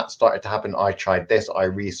happen, that started to happen, I tried this, I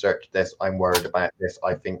researched this, I'm worried about this,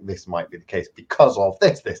 I think this might be the case because of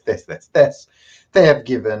this. They have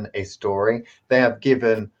given a story, they have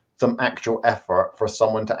given some actual effort for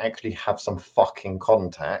someone to actually have some fucking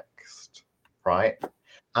context, right?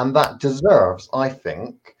 And that deserves, I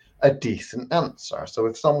think, a decent answer. So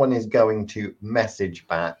if someone is going to message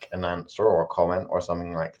back an answer or a comment or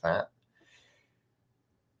something like that,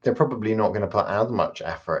 they're probably not going to put as much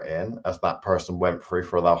effort in as that person went through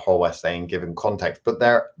for that whole essay and given context. But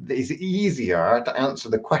it's easier to answer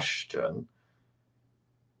the question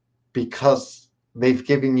because they've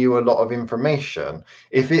given you a lot of information.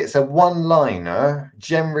 If it's a one-liner,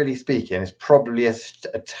 generally speaking, it's probably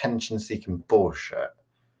attention-seeking bullshit,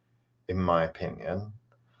 in my opinion.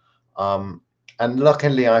 And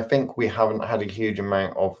luckily, I think we haven't had a huge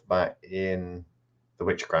amount of that in the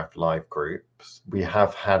Witchcraft Live groups. We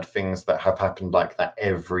have had things that have happened like that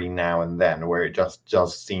every now and then, where it just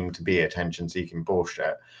does seem to be attention-seeking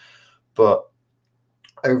bullshit. But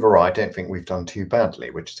overall, I don't think we've done too badly,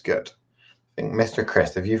 which is good. I think, Mr.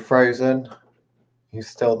 Chris, have you frozen? You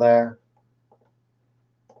still there?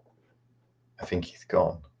 I think he's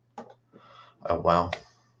gone. Oh, wow.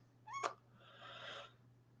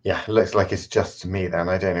 Yeah, it looks like it's just me then.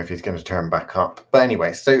 I don't know if he's going to turn back up. But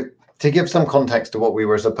anyway, so to give some context to what we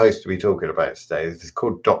were supposed to be talking about today, this is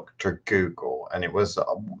called Dr. Google. And it was,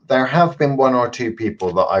 there have been one or two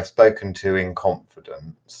people that I've spoken to in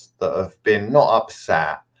confidence that have been not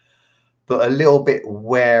upset, but a little bit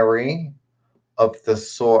wary of the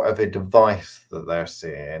sort of advice that they're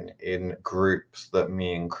seeing in groups that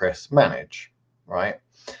me and Chris manage, right?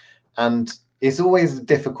 And it's always a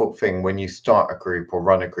difficult thing when you start a group or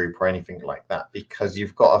run a group or anything like that, because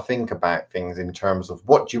you've got to think about things in terms of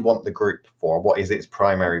what do you want the group for? What is its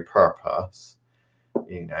primary purpose?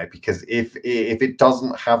 You know, because if it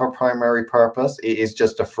doesn't have a primary purpose, it is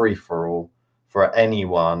just a free-for-all for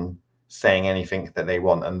anyone saying anything that they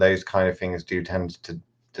want. And those kind of things do tend to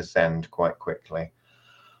descend quite quickly.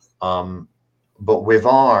 But with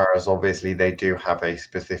ours, obviously, they do have a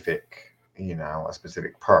specific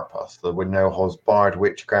purpose. The No Holds Barred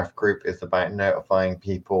Witchcraft group is about notifying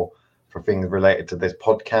people for things related to this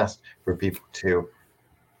podcast, for people to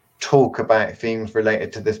talk about themes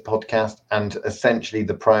related to this podcast. And essentially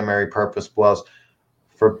the primary purpose was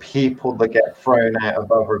for people that get thrown out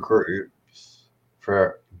of other groups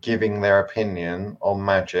for giving their opinion on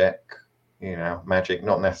magic, magic,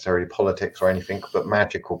 not necessarily politics or anything, but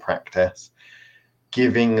magical practice,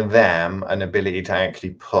 giving them an ability to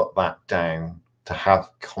actually put that down, to have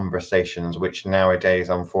conversations, which nowadays,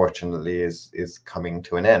 unfortunately, is coming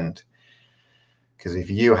to an end. Because if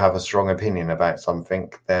you have a strong opinion about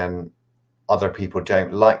something, then other people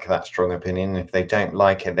don't like that strong opinion. If they don't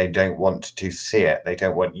like it, they don't want to see it. They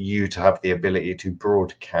don't want you to have the ability to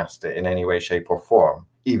broadcast it in any way, shape, or form,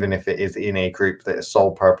 even if it is in a group that its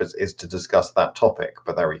sole purpose is to discuss that topic.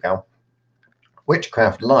 But there we go.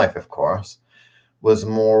 Witchcraft Live, of course, was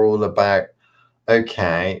more all about,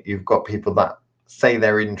 okay, you've got people that say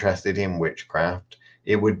they're interested in witchcraft.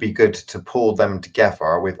 It would be good to pull them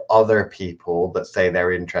together with other people that say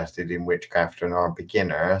they're interested in witchcraft and are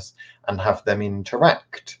beginners and have them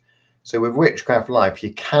interact. So with Witchcraft Live,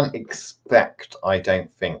 you can't expect, I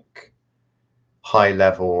don't think, high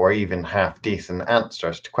level or even half decent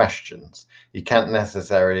answers to questions. You can't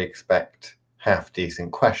necessarily expect half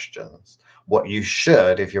decent questions. What you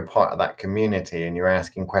should, if you're part of that community and you're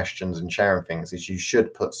asking questions and sharing things, is you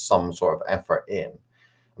should put some sort of effort in.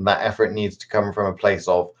 And that effort needs to come from a place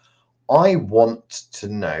of, I want to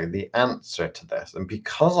know the answer to this. And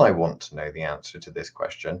because I want to know the answer to this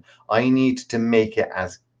question, I need to make it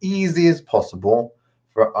as easy as possible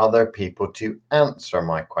for other people to answer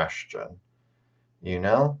my question. You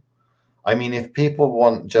know? I mean, if people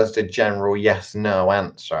want just a general yes, no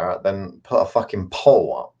answer, then put a fucking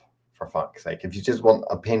poll up, for fuck's sake. If you just want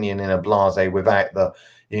opinion in a blase without the,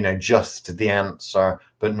 just the answer,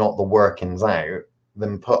 but not the workings out,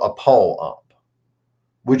 then put a poll up.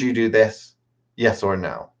 Would you do this? Yes or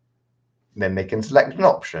no? Then they can select an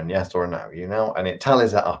option, yes or no, and it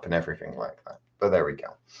tallies it up and everything like that. But there we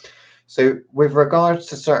go. So with regards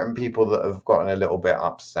to certain people that have gotten a little bit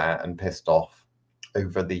upset and pissed off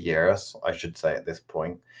over the years, I should say at this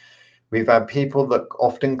point, we've had people that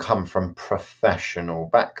often come from professional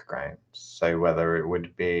backgrounds. So whether it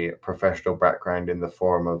would be a professional background in the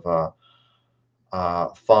form of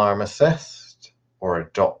a pharmacist or a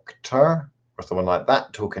doctor or someone like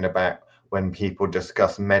that, talking about when people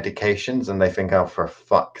discuss medications and they think, oh, for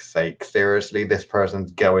fuck's sake, seriously, this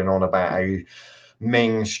person's going on about how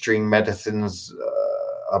mainstream medicine's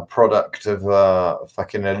a product of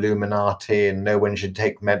fucking Illuminati and no one should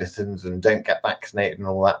take medicines and don't get vaccinated and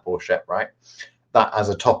all that bullshit, right? That as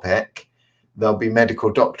a topic, there'll be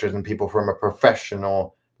medical doctors and people from a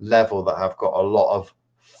professional level that have got a lot of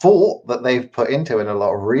thought that they've put into and a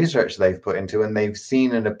lot of research they've put into, and they've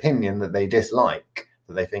seen an opinion that they dislike,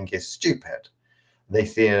 that they think is stupid. They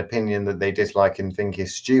see an opinion that they dislike and think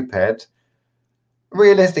is stupid.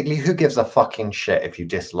 Realistically, who gives a fucking shit if you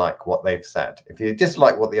dislike what they've said? If you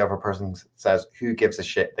dislike what the other person says, who gives a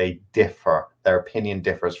shit? They differ. Their opinion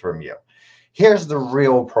differs from you. Here's the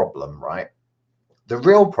real problem, right? The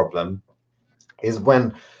real problem is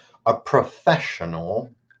when a professional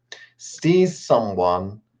sees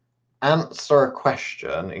someone answer a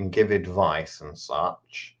question and give advice and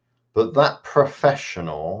such, but that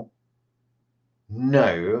professional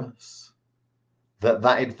knows that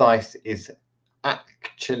that advice is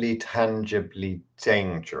actually tangibly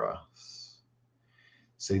dangerous.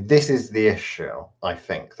 So this is the issue, I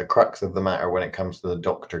think, the crux of the matter when it comes to the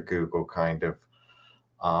Dr. Google kind of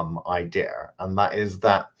idea. And that is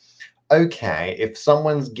that, okay, if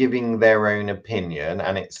someone's giving their own opinion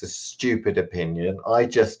and it's a stupid opinion, I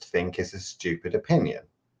just think it's a stupid opinion,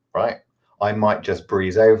 right? I might just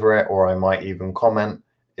breeze over it, or I might even comment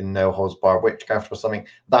in No Holds Barred Witchcraft or something.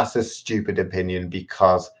 That's a stupid opinion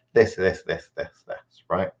because this,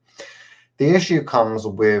 right? The issue comes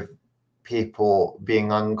with people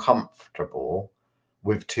being uncomfortable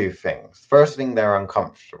with two things. First thing they're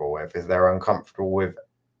uncomfortable with is they're uncomfortable with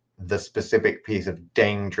the specific piece of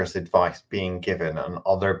dangerous advice being given and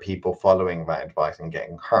other people following that advice and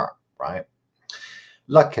getting hurt, right?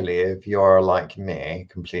 Luckily, if you're like me,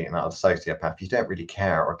 completely not a sociopath, you don't really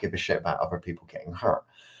care or give a shit about other people getting hurt.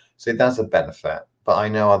 So that's a benefit. But I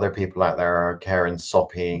know other people out there are caring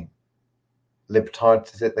soppy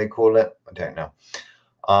libtards, is it they call it? I don't know.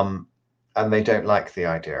 And they don't like the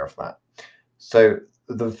idea of that. So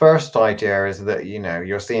the first idea is that,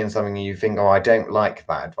 you're seeing something and you think, oh, I don't like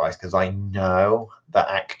that advice because I know that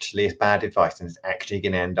actually it's bad advice and it's actually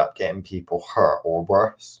going to end up getting people hurt or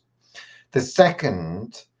worse. The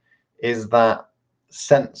second is that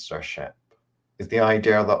censorship, is the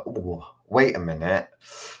idea that, oh, wait a minute,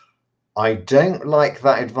 I don't like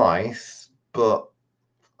that advice, but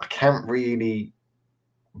I can't really,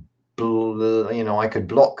 I could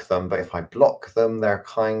block them, but if I block them, they're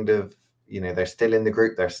kind of, they're still in the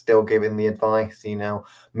group, they're still giving the advice,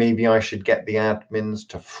 maybe I should get the admins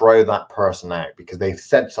to throw that person out because they've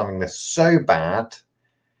said something that's so bad.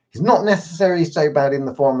 It's not necessarily so bad in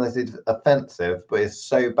the form that it's offensive, but it's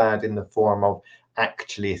so bad in the form of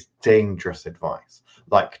actually it's dangerous advice,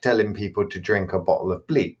 like telling people to drink a bottle of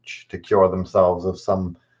bleach to cure themselves of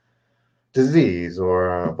some disease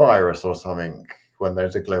or a virus or something when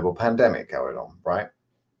there's a global pandemic going on, right?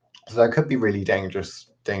 So there could be really dangerous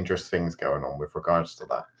things going on with regards to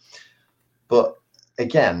that. But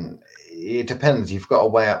again, it depends. You've got to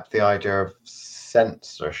weigh up the idea of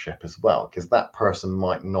censorship as well, because that person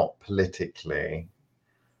might not political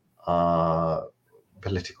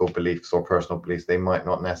beliefs or personal beliefs, they might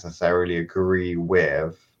not necessarily agree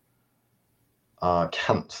with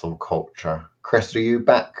cancel culture. Chris, are you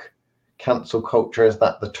back? Cancel culture, is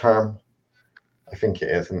that the term? I think it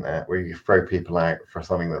is, isn't it? Where you throw people out for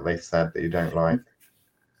something that they said that you don't like.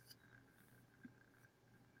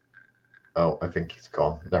 Oh, I think he's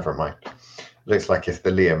gone. Never mind. Looks like it's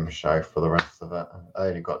the Liam show for the rest of it. I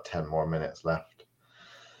only got 10 more minutes left.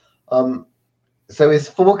 So it's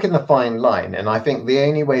forking the fine line, and I think the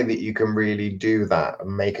only way that you can really do that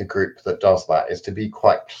and make a group that does that is to be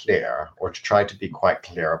quite clear, or to try to be quite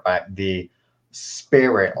clear about the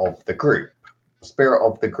spirit of the group. The spirit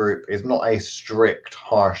of the group is not a strict,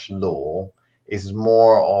 harsh law. It's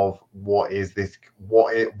more of what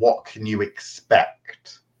can you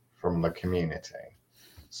expect from the community.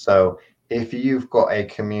 So if you've got a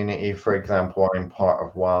community, for example, I'm part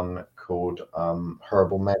of one called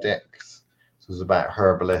Herbal Medics. So it's about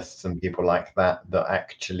herbalists and people like that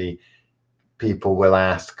actually people will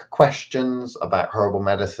ask questions about herbal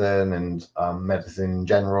medicine and medicine in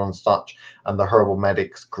general and such. And the Herbal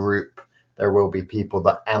Medics group, there will be people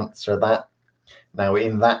that answer that. Now,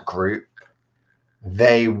 in that group,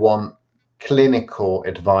 they want clinical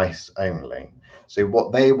advice only. So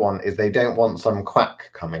what they want is they don't want some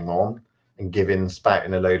quack coming on and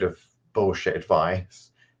spouting a load of bullshit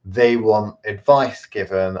advice. They want advice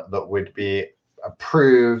given that would be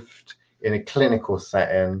approved in a clinical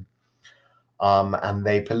setting, and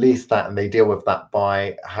they police that and they deal with that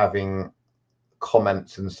by having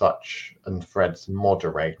comments and such and threads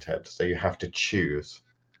moderated. So you have to choose.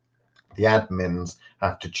 The admins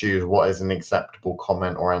have to choose what is an acceptable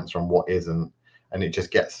comment or answer and what isn't, and it just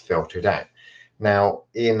gets filtered out. Now,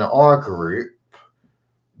 in our group,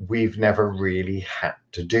 we've never really had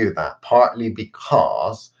to do that, partly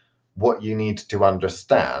because what you need to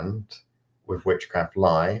understand with Witchcraft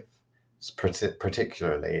Live,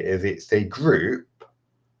 particularly, is it's a group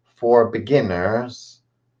for beginners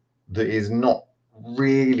that is not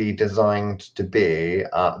really designed to be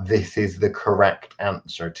this is the correct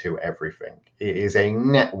answer to everything. It is a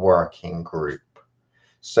networking group.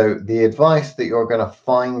 So the advice that you're going to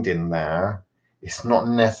find in there is not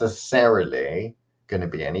necessarily going to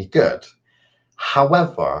be any good.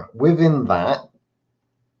 However, within that,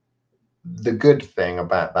 the good thing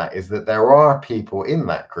about that is that there are people in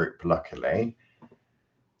that group, luckily,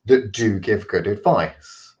 that do give good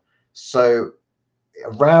advice. So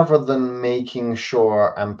rather than making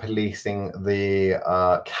sure and policing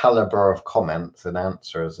the caliber of comments and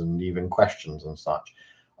answers and even questions and such,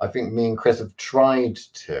 I think me and Chris have tried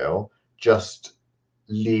to just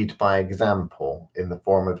lead by example, in the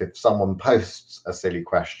form of if someone posts a silly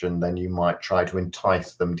question, then you might try to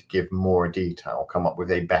entice them to give more detail, come up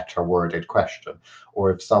with a better worded question.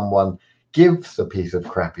 Or if someone gives a piece of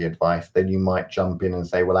crappy advice, then you might jump in and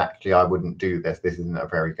say, well, actually, I wouldn't do this. This isn't a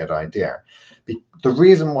very good idea. The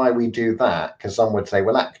reason why we do that, because some would say,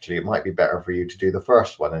 well, actually, it might be better for you to do the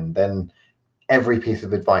first one. And then every piece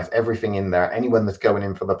of advice, everything in there, anyone that's going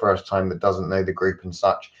in for the first time that doesn't know the group and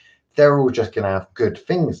such, they're all just going to have good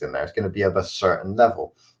things in there. It's going to be of a certain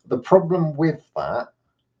level. The problem with that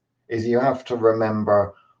is you have to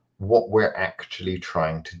remember what we're actually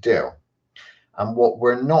trying to do. And what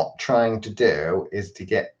we're not trying to do is to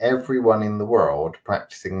get everyone in the world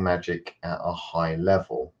practicing magic at a high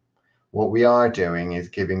level. What we are doing is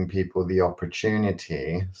giving people the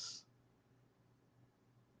opportunities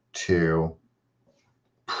to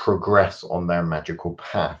progress on their magical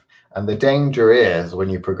path. And the danger is when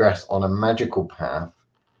you progress on a magical path,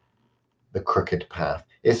 the crooked path,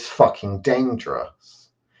 is fucking dangerous.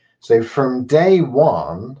 So from day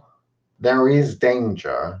one, there is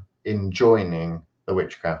danger in joining the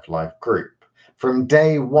Witchcraft Live group. From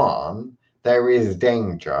day one, there is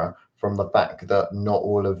danger from the fact that not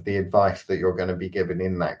all of the advice that you're going to be given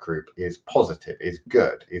in that group is positive, is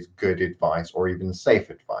good advice, or even safe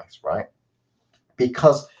advice, right?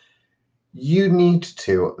 Because you need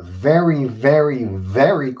to very, very,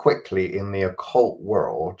 very quickly in the occult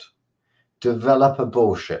world develop a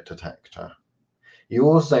bullshit detector. You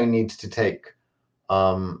also need to take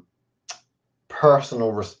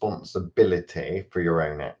personal responsibility for your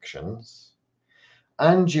own actions.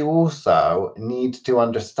 And you also need to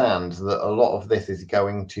understand that a lot of this is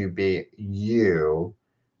going to be you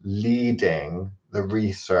leading the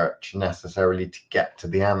research necessarily to get to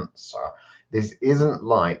the answer. This isn't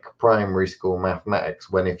like primary school mathematics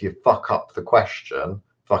when if you fuck up the question,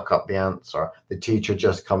 fuck up the answer, the teacher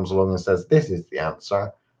just comes along and says, this is the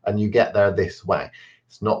answer, and you get there this way.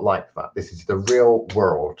 It's not like that. This is the real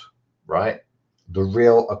world, right? The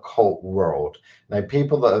real occult world. Now,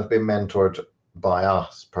 people that have been mentored by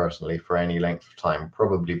us personally for any length of time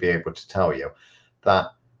probably be able to tell you that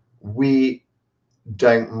we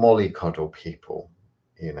don't mollycoddle people.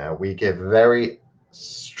 You know, we give very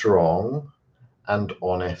strong and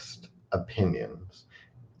honest opinions.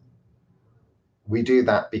 We do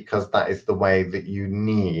that because that is the way that you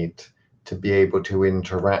need to be able to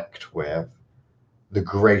interact with the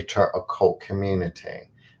greater occult community.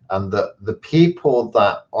 And the people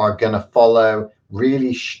that are going to follow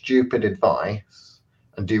really stupid advice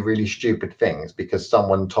and do really stupid things because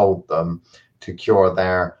someone told them to cure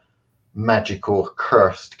their magical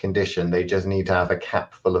cursed condition, they just need to have a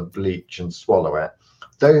cap full of bleach and swallow it.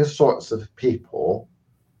 Those sorts of people,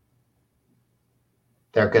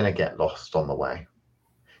 they're going to get lost on the way.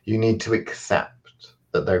 You need to accept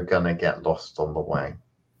that they're going to get lost on the way.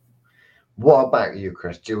 What about you,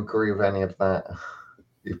 Chris? Do you agree with any of that?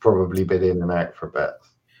 You've probably been in and out for a bit.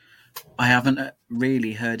 I haven't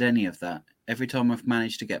really heard any of that. Every time I've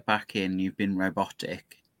managed to get back in, you've been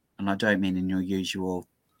robotic. And I don't mean in your usual,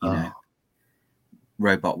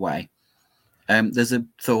 robot way. There's a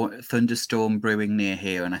thunderstorm brewing near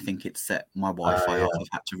here, and I think it's set my Wi-Fi off. I've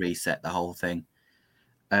had to reset the whole thing.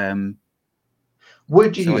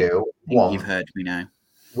 Would you want? You've heard me now.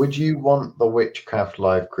 Would you want the Witchcraft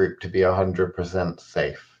Live group to be 100%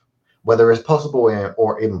 safe, whether it's possible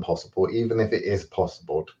or impossible? Even if it is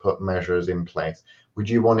possible to put measures in place, would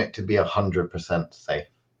you want it to be 100% safe,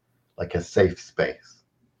 like a safe space?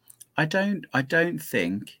 I don't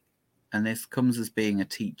think, and this comes as being a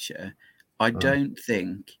teacher, I don't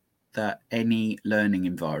think that any learning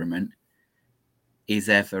environment is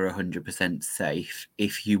ever 100% safe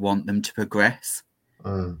if you want them to progress.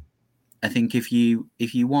 I think if you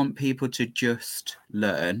want people to just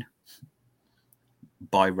learn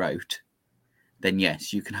by rote, then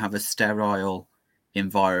yes, you can have a sterile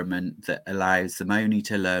environment that allows them only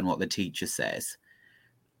to learn what the teacher says.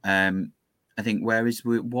 I think whereas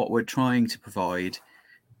what we're trying to provide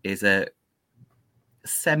is a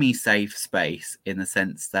semi-safe space in the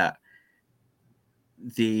sense that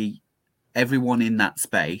everyone in that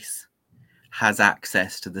space has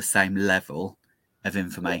access to the same level of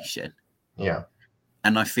information. Yeah.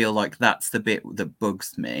 And I feel like that's the bit that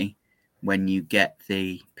bugs me when you get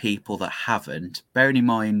the people that haven't. Bearing in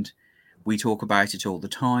mind, we talk about it all the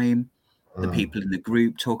time. The people in the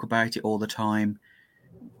group talk about it all the time.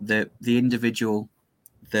 The individual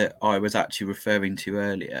that I was actually referring to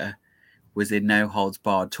earlier was in No Holds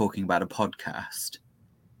Barred talking about a podcast.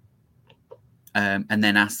 And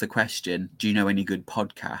then asked the question, do you know any good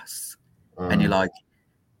podcasts? And you're like,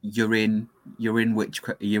 you're in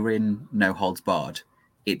No Holds Barred.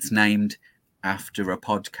 It's named after a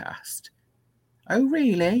podcast. Oh,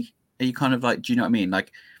 really? Are you kind of like, do you know what I mean?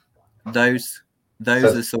 Like those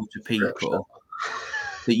are the sort of people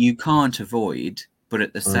that you can't avoid, but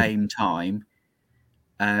at the same time,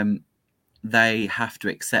 they have to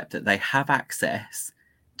accept that they have access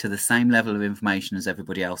to the same level of information as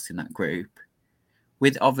everybody else in that group,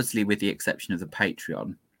 with the exception of the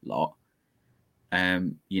Patreon lot.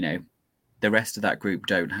 The rest of that group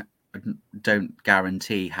don't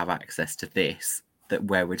guarantee have access to this, that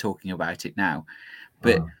where we're talking about it now,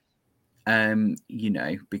 but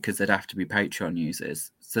because they'd have to be Patreon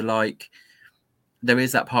users. So like there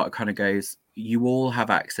is that part that kind of goes, you all have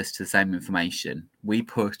access to the same information. We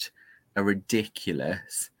put a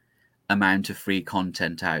ridiculous amount of free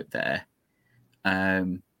content out there,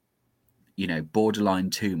 borderline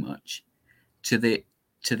too much, to the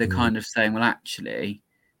kind of saying, well, actually,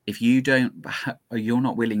 if you're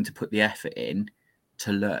not willing to put the effort in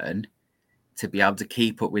to learn, to be able to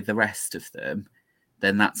keep up with the rest of them,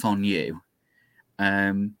 then that's on you.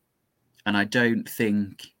 And I don't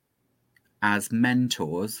think, as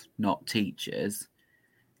mentors, not teachers,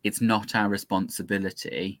 it's not our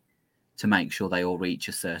responsibility to make sure they all reach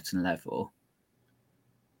a certain level.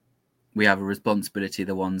 We have a responsibility,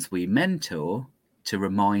 the ones we mentor, to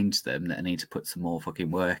remind them that they need to put some more fucking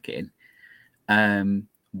work in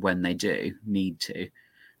when they do need to.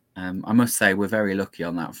 I must say we're very lucky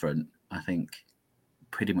on that front. I think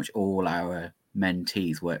pretty much all our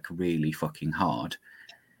mentees work really fucking hard.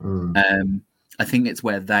 I think it's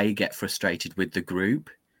where they get frustrated with the group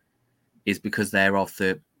is because they're of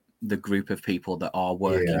the group of people that are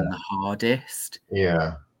working the hardest.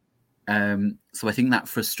 Yeah. So I think that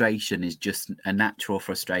frustration is just a natural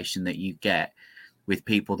frustration that you get with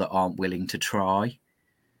people that aren't willing to try.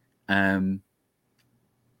 And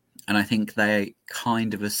I think they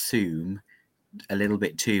kind of assume a little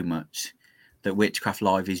bit too much that Witchcraft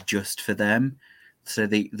Live is just for them. So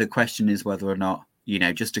the question is whether or not,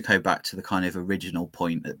 just to go back to the kind of original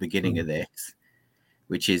point at the beginning of this,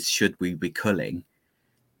 which is, should we be culling,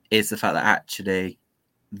 is the fact that actually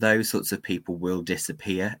those sorts of people will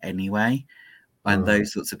disappear anyway. And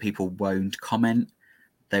those sorts of people won't comment.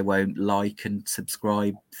 They won't like and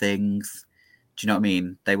subscribe things Do you know what I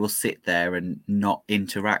mean? They will sit there and not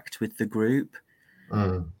interact with the group.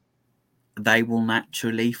 They will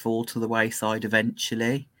naturally fall to the wayside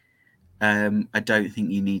eventually. I don't think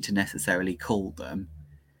you need to necessarily call them.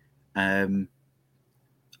 I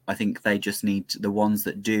think they just need to, the ones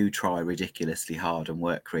that do try ridiculously hard and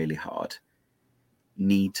work really hard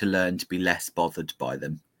need to learn to be less bothered by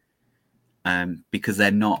them, because they're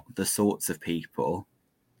not the sorts of people,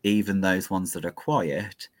 even those ones that are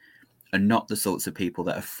quiet, are not the sorts of people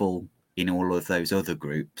that are full in all of those other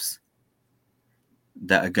groups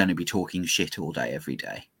that are going to be talking shit all day, every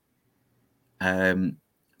day.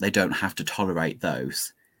 They don't have to tolerate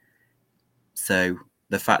those. So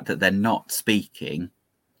the fact that they're not speaking,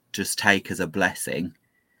 just take as a blessing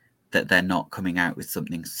that they're not coming out with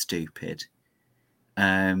something stupid.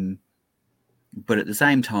 But at the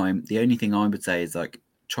same time, the only thing I would say is like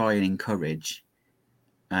try and encourage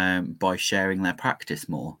by sharing their practice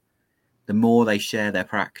more. The more they share their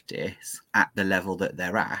practice at the level that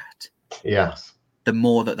they're at, yes, the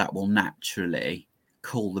more that will naturally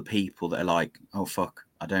call the people that are like, oh fuck,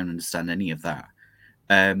 I don't understand any of that.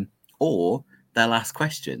 Or they'll ask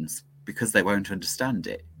questions because they won't understand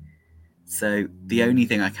it. So the only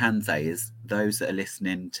thing I can say is those that are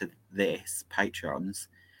listening to this, Patrons,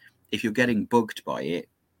 if you're getting bugged by it,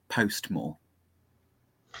 post more.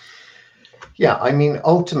 Yeah, I mean,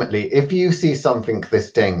 ultimately, if you see something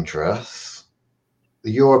this dangerous,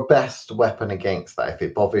 your best weapon against that, if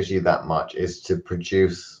it bothers you that much, is to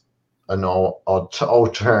produce an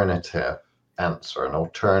alternative answer, an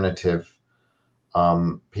alternative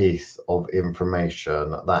piece of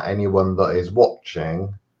information that anyone that is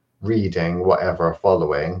watching, reading, whatever,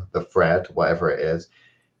 following the thread, whatever it is,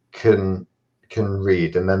 can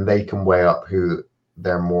read, and then they can weigh up who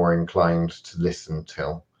they're more inclined to listen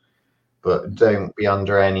to. But don't be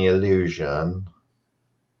under any illusion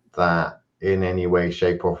that in any way,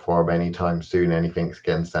 shape, or form, anytime soon, anything's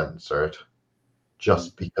getting censored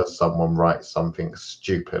just because someone writes something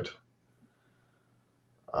stupid.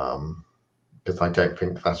 Because I don't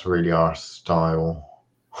think that's really our style.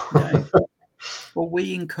 No. Well,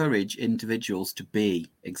 we encourage individuals to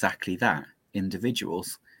be exactly that,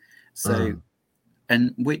 individuals. So,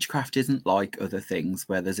 and witchcraft isn't like other things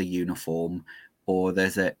where there's a uniform or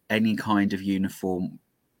there's any kind of uniform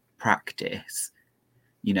practice.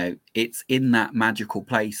 You know, it's in that magical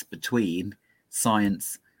place between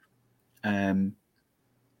science, science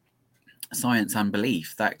and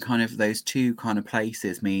belief. That kind of, those two kind of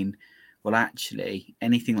places mean, well, actually,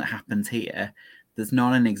 anything that happens here, there's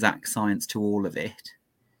not an exact science to all of it.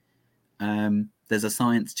 There's a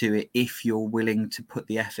science to it if you're willing to put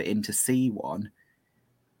the effort in to see one,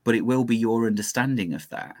 but it will be your understanding of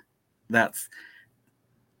that. That's,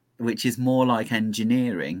 which is more like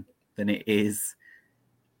engineering than it is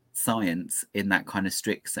science in that kind of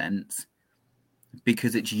strict sense,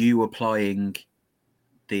 because it's you applying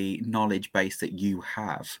the knowledge base that you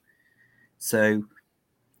have. So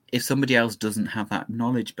if somebody else doesn't have that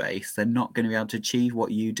knowledge base, they're not going to be able to achieve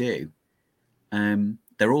what you do.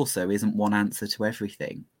 There also isn't one answer to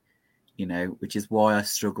everything, you know, which is why I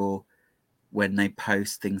struggle when they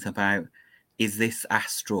post things about, is this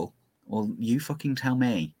astral? Well, you fucking tell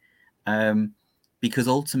me. Because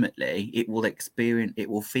ultimately it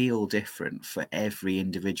will feel different for every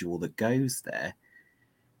individual that goes there,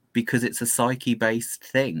 because it's a psyche-based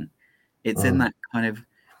thing. It's in that kind of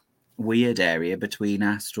weird area between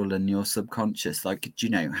astral and your subconscious. Like, do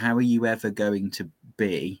you know, how are you ever going to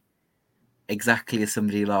be exactly as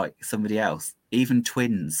somebody else? Even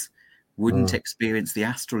twins wouldn't experience the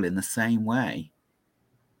astral in the same way.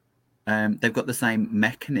 They've got the same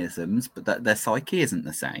mechanisms, but their psyche isn't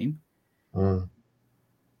the same.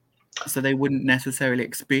 So they wouldn't necessarily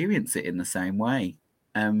experience it in the same way.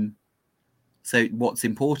 So what's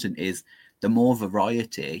important is the more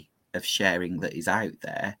variety of sharing that is out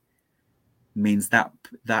there means that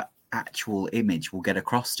that actual image will get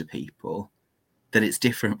across to people that it's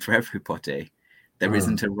different for everybody. There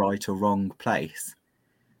isn't a right or wrong place.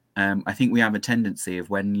 I think we have a tendency of,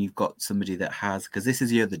 when you've got somebody that has, because this is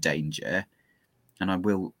the other danger, and I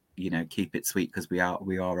will, you know, keep it sweet because we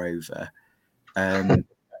are over.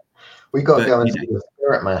 We got to go and see the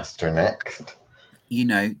Spirit Master next. You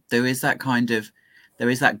know, there is that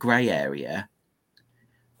grey area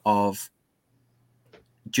of,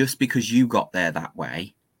 just because you got there that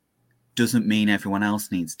way doesn't mean everyone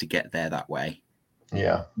else needs to get there that way.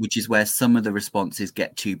 Yeah. Which is where some of the responses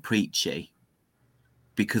get too preachy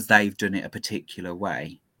because they've done it a particular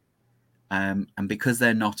way. And because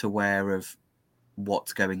they're not aware of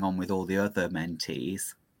what's going on with all the other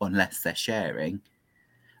mentees, unless they're sharing,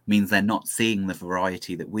 means they're not seeing the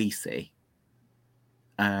variety that we see.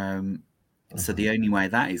 So the only way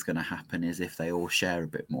that is going to happen is if they all share a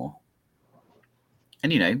bit more.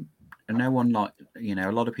 And, no one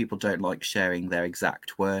a lot of people don't like sharing their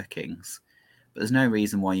exact workings, but there's no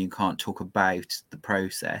reason why you can't talk about the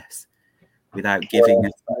process without giving a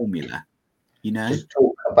formula, Just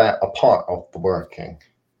talk about a part of the working.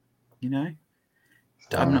 We're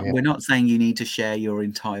not saying you need to share your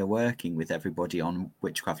entire working with everybody on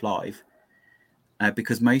Witchcraft Live,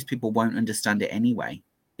 because most people won't understand it anyway.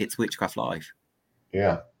 It's Witchcraft Live.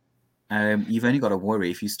 Yeah. You've only got to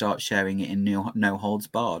worry if you start sharing it in No Holds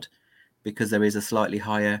Barred, because there is a slightly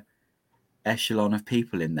higher echelon of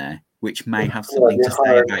people in there, which may have something to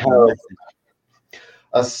say about your message.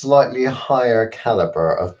 A slightly higher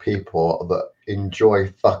caliber of people that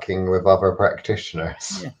enjoy fucking with other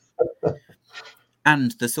practitioners. Yeah.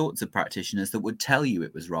 And the sorts of practitioners that would tell you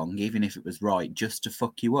it was wrong, even if it was right, just to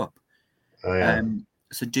fuck you up. Oh, yeah.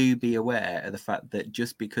 So do be aware of the fact that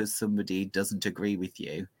just because somebody doesn't agree with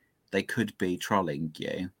you, they could be trolling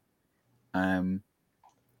you.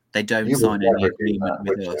 They don't sign any agreement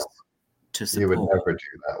with us to support. You would never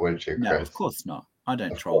do that, would you, Chris? No, of course not. I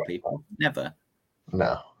don't troll people. Never.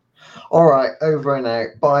 No. All right, over and out.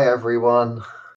 Bye, everyone.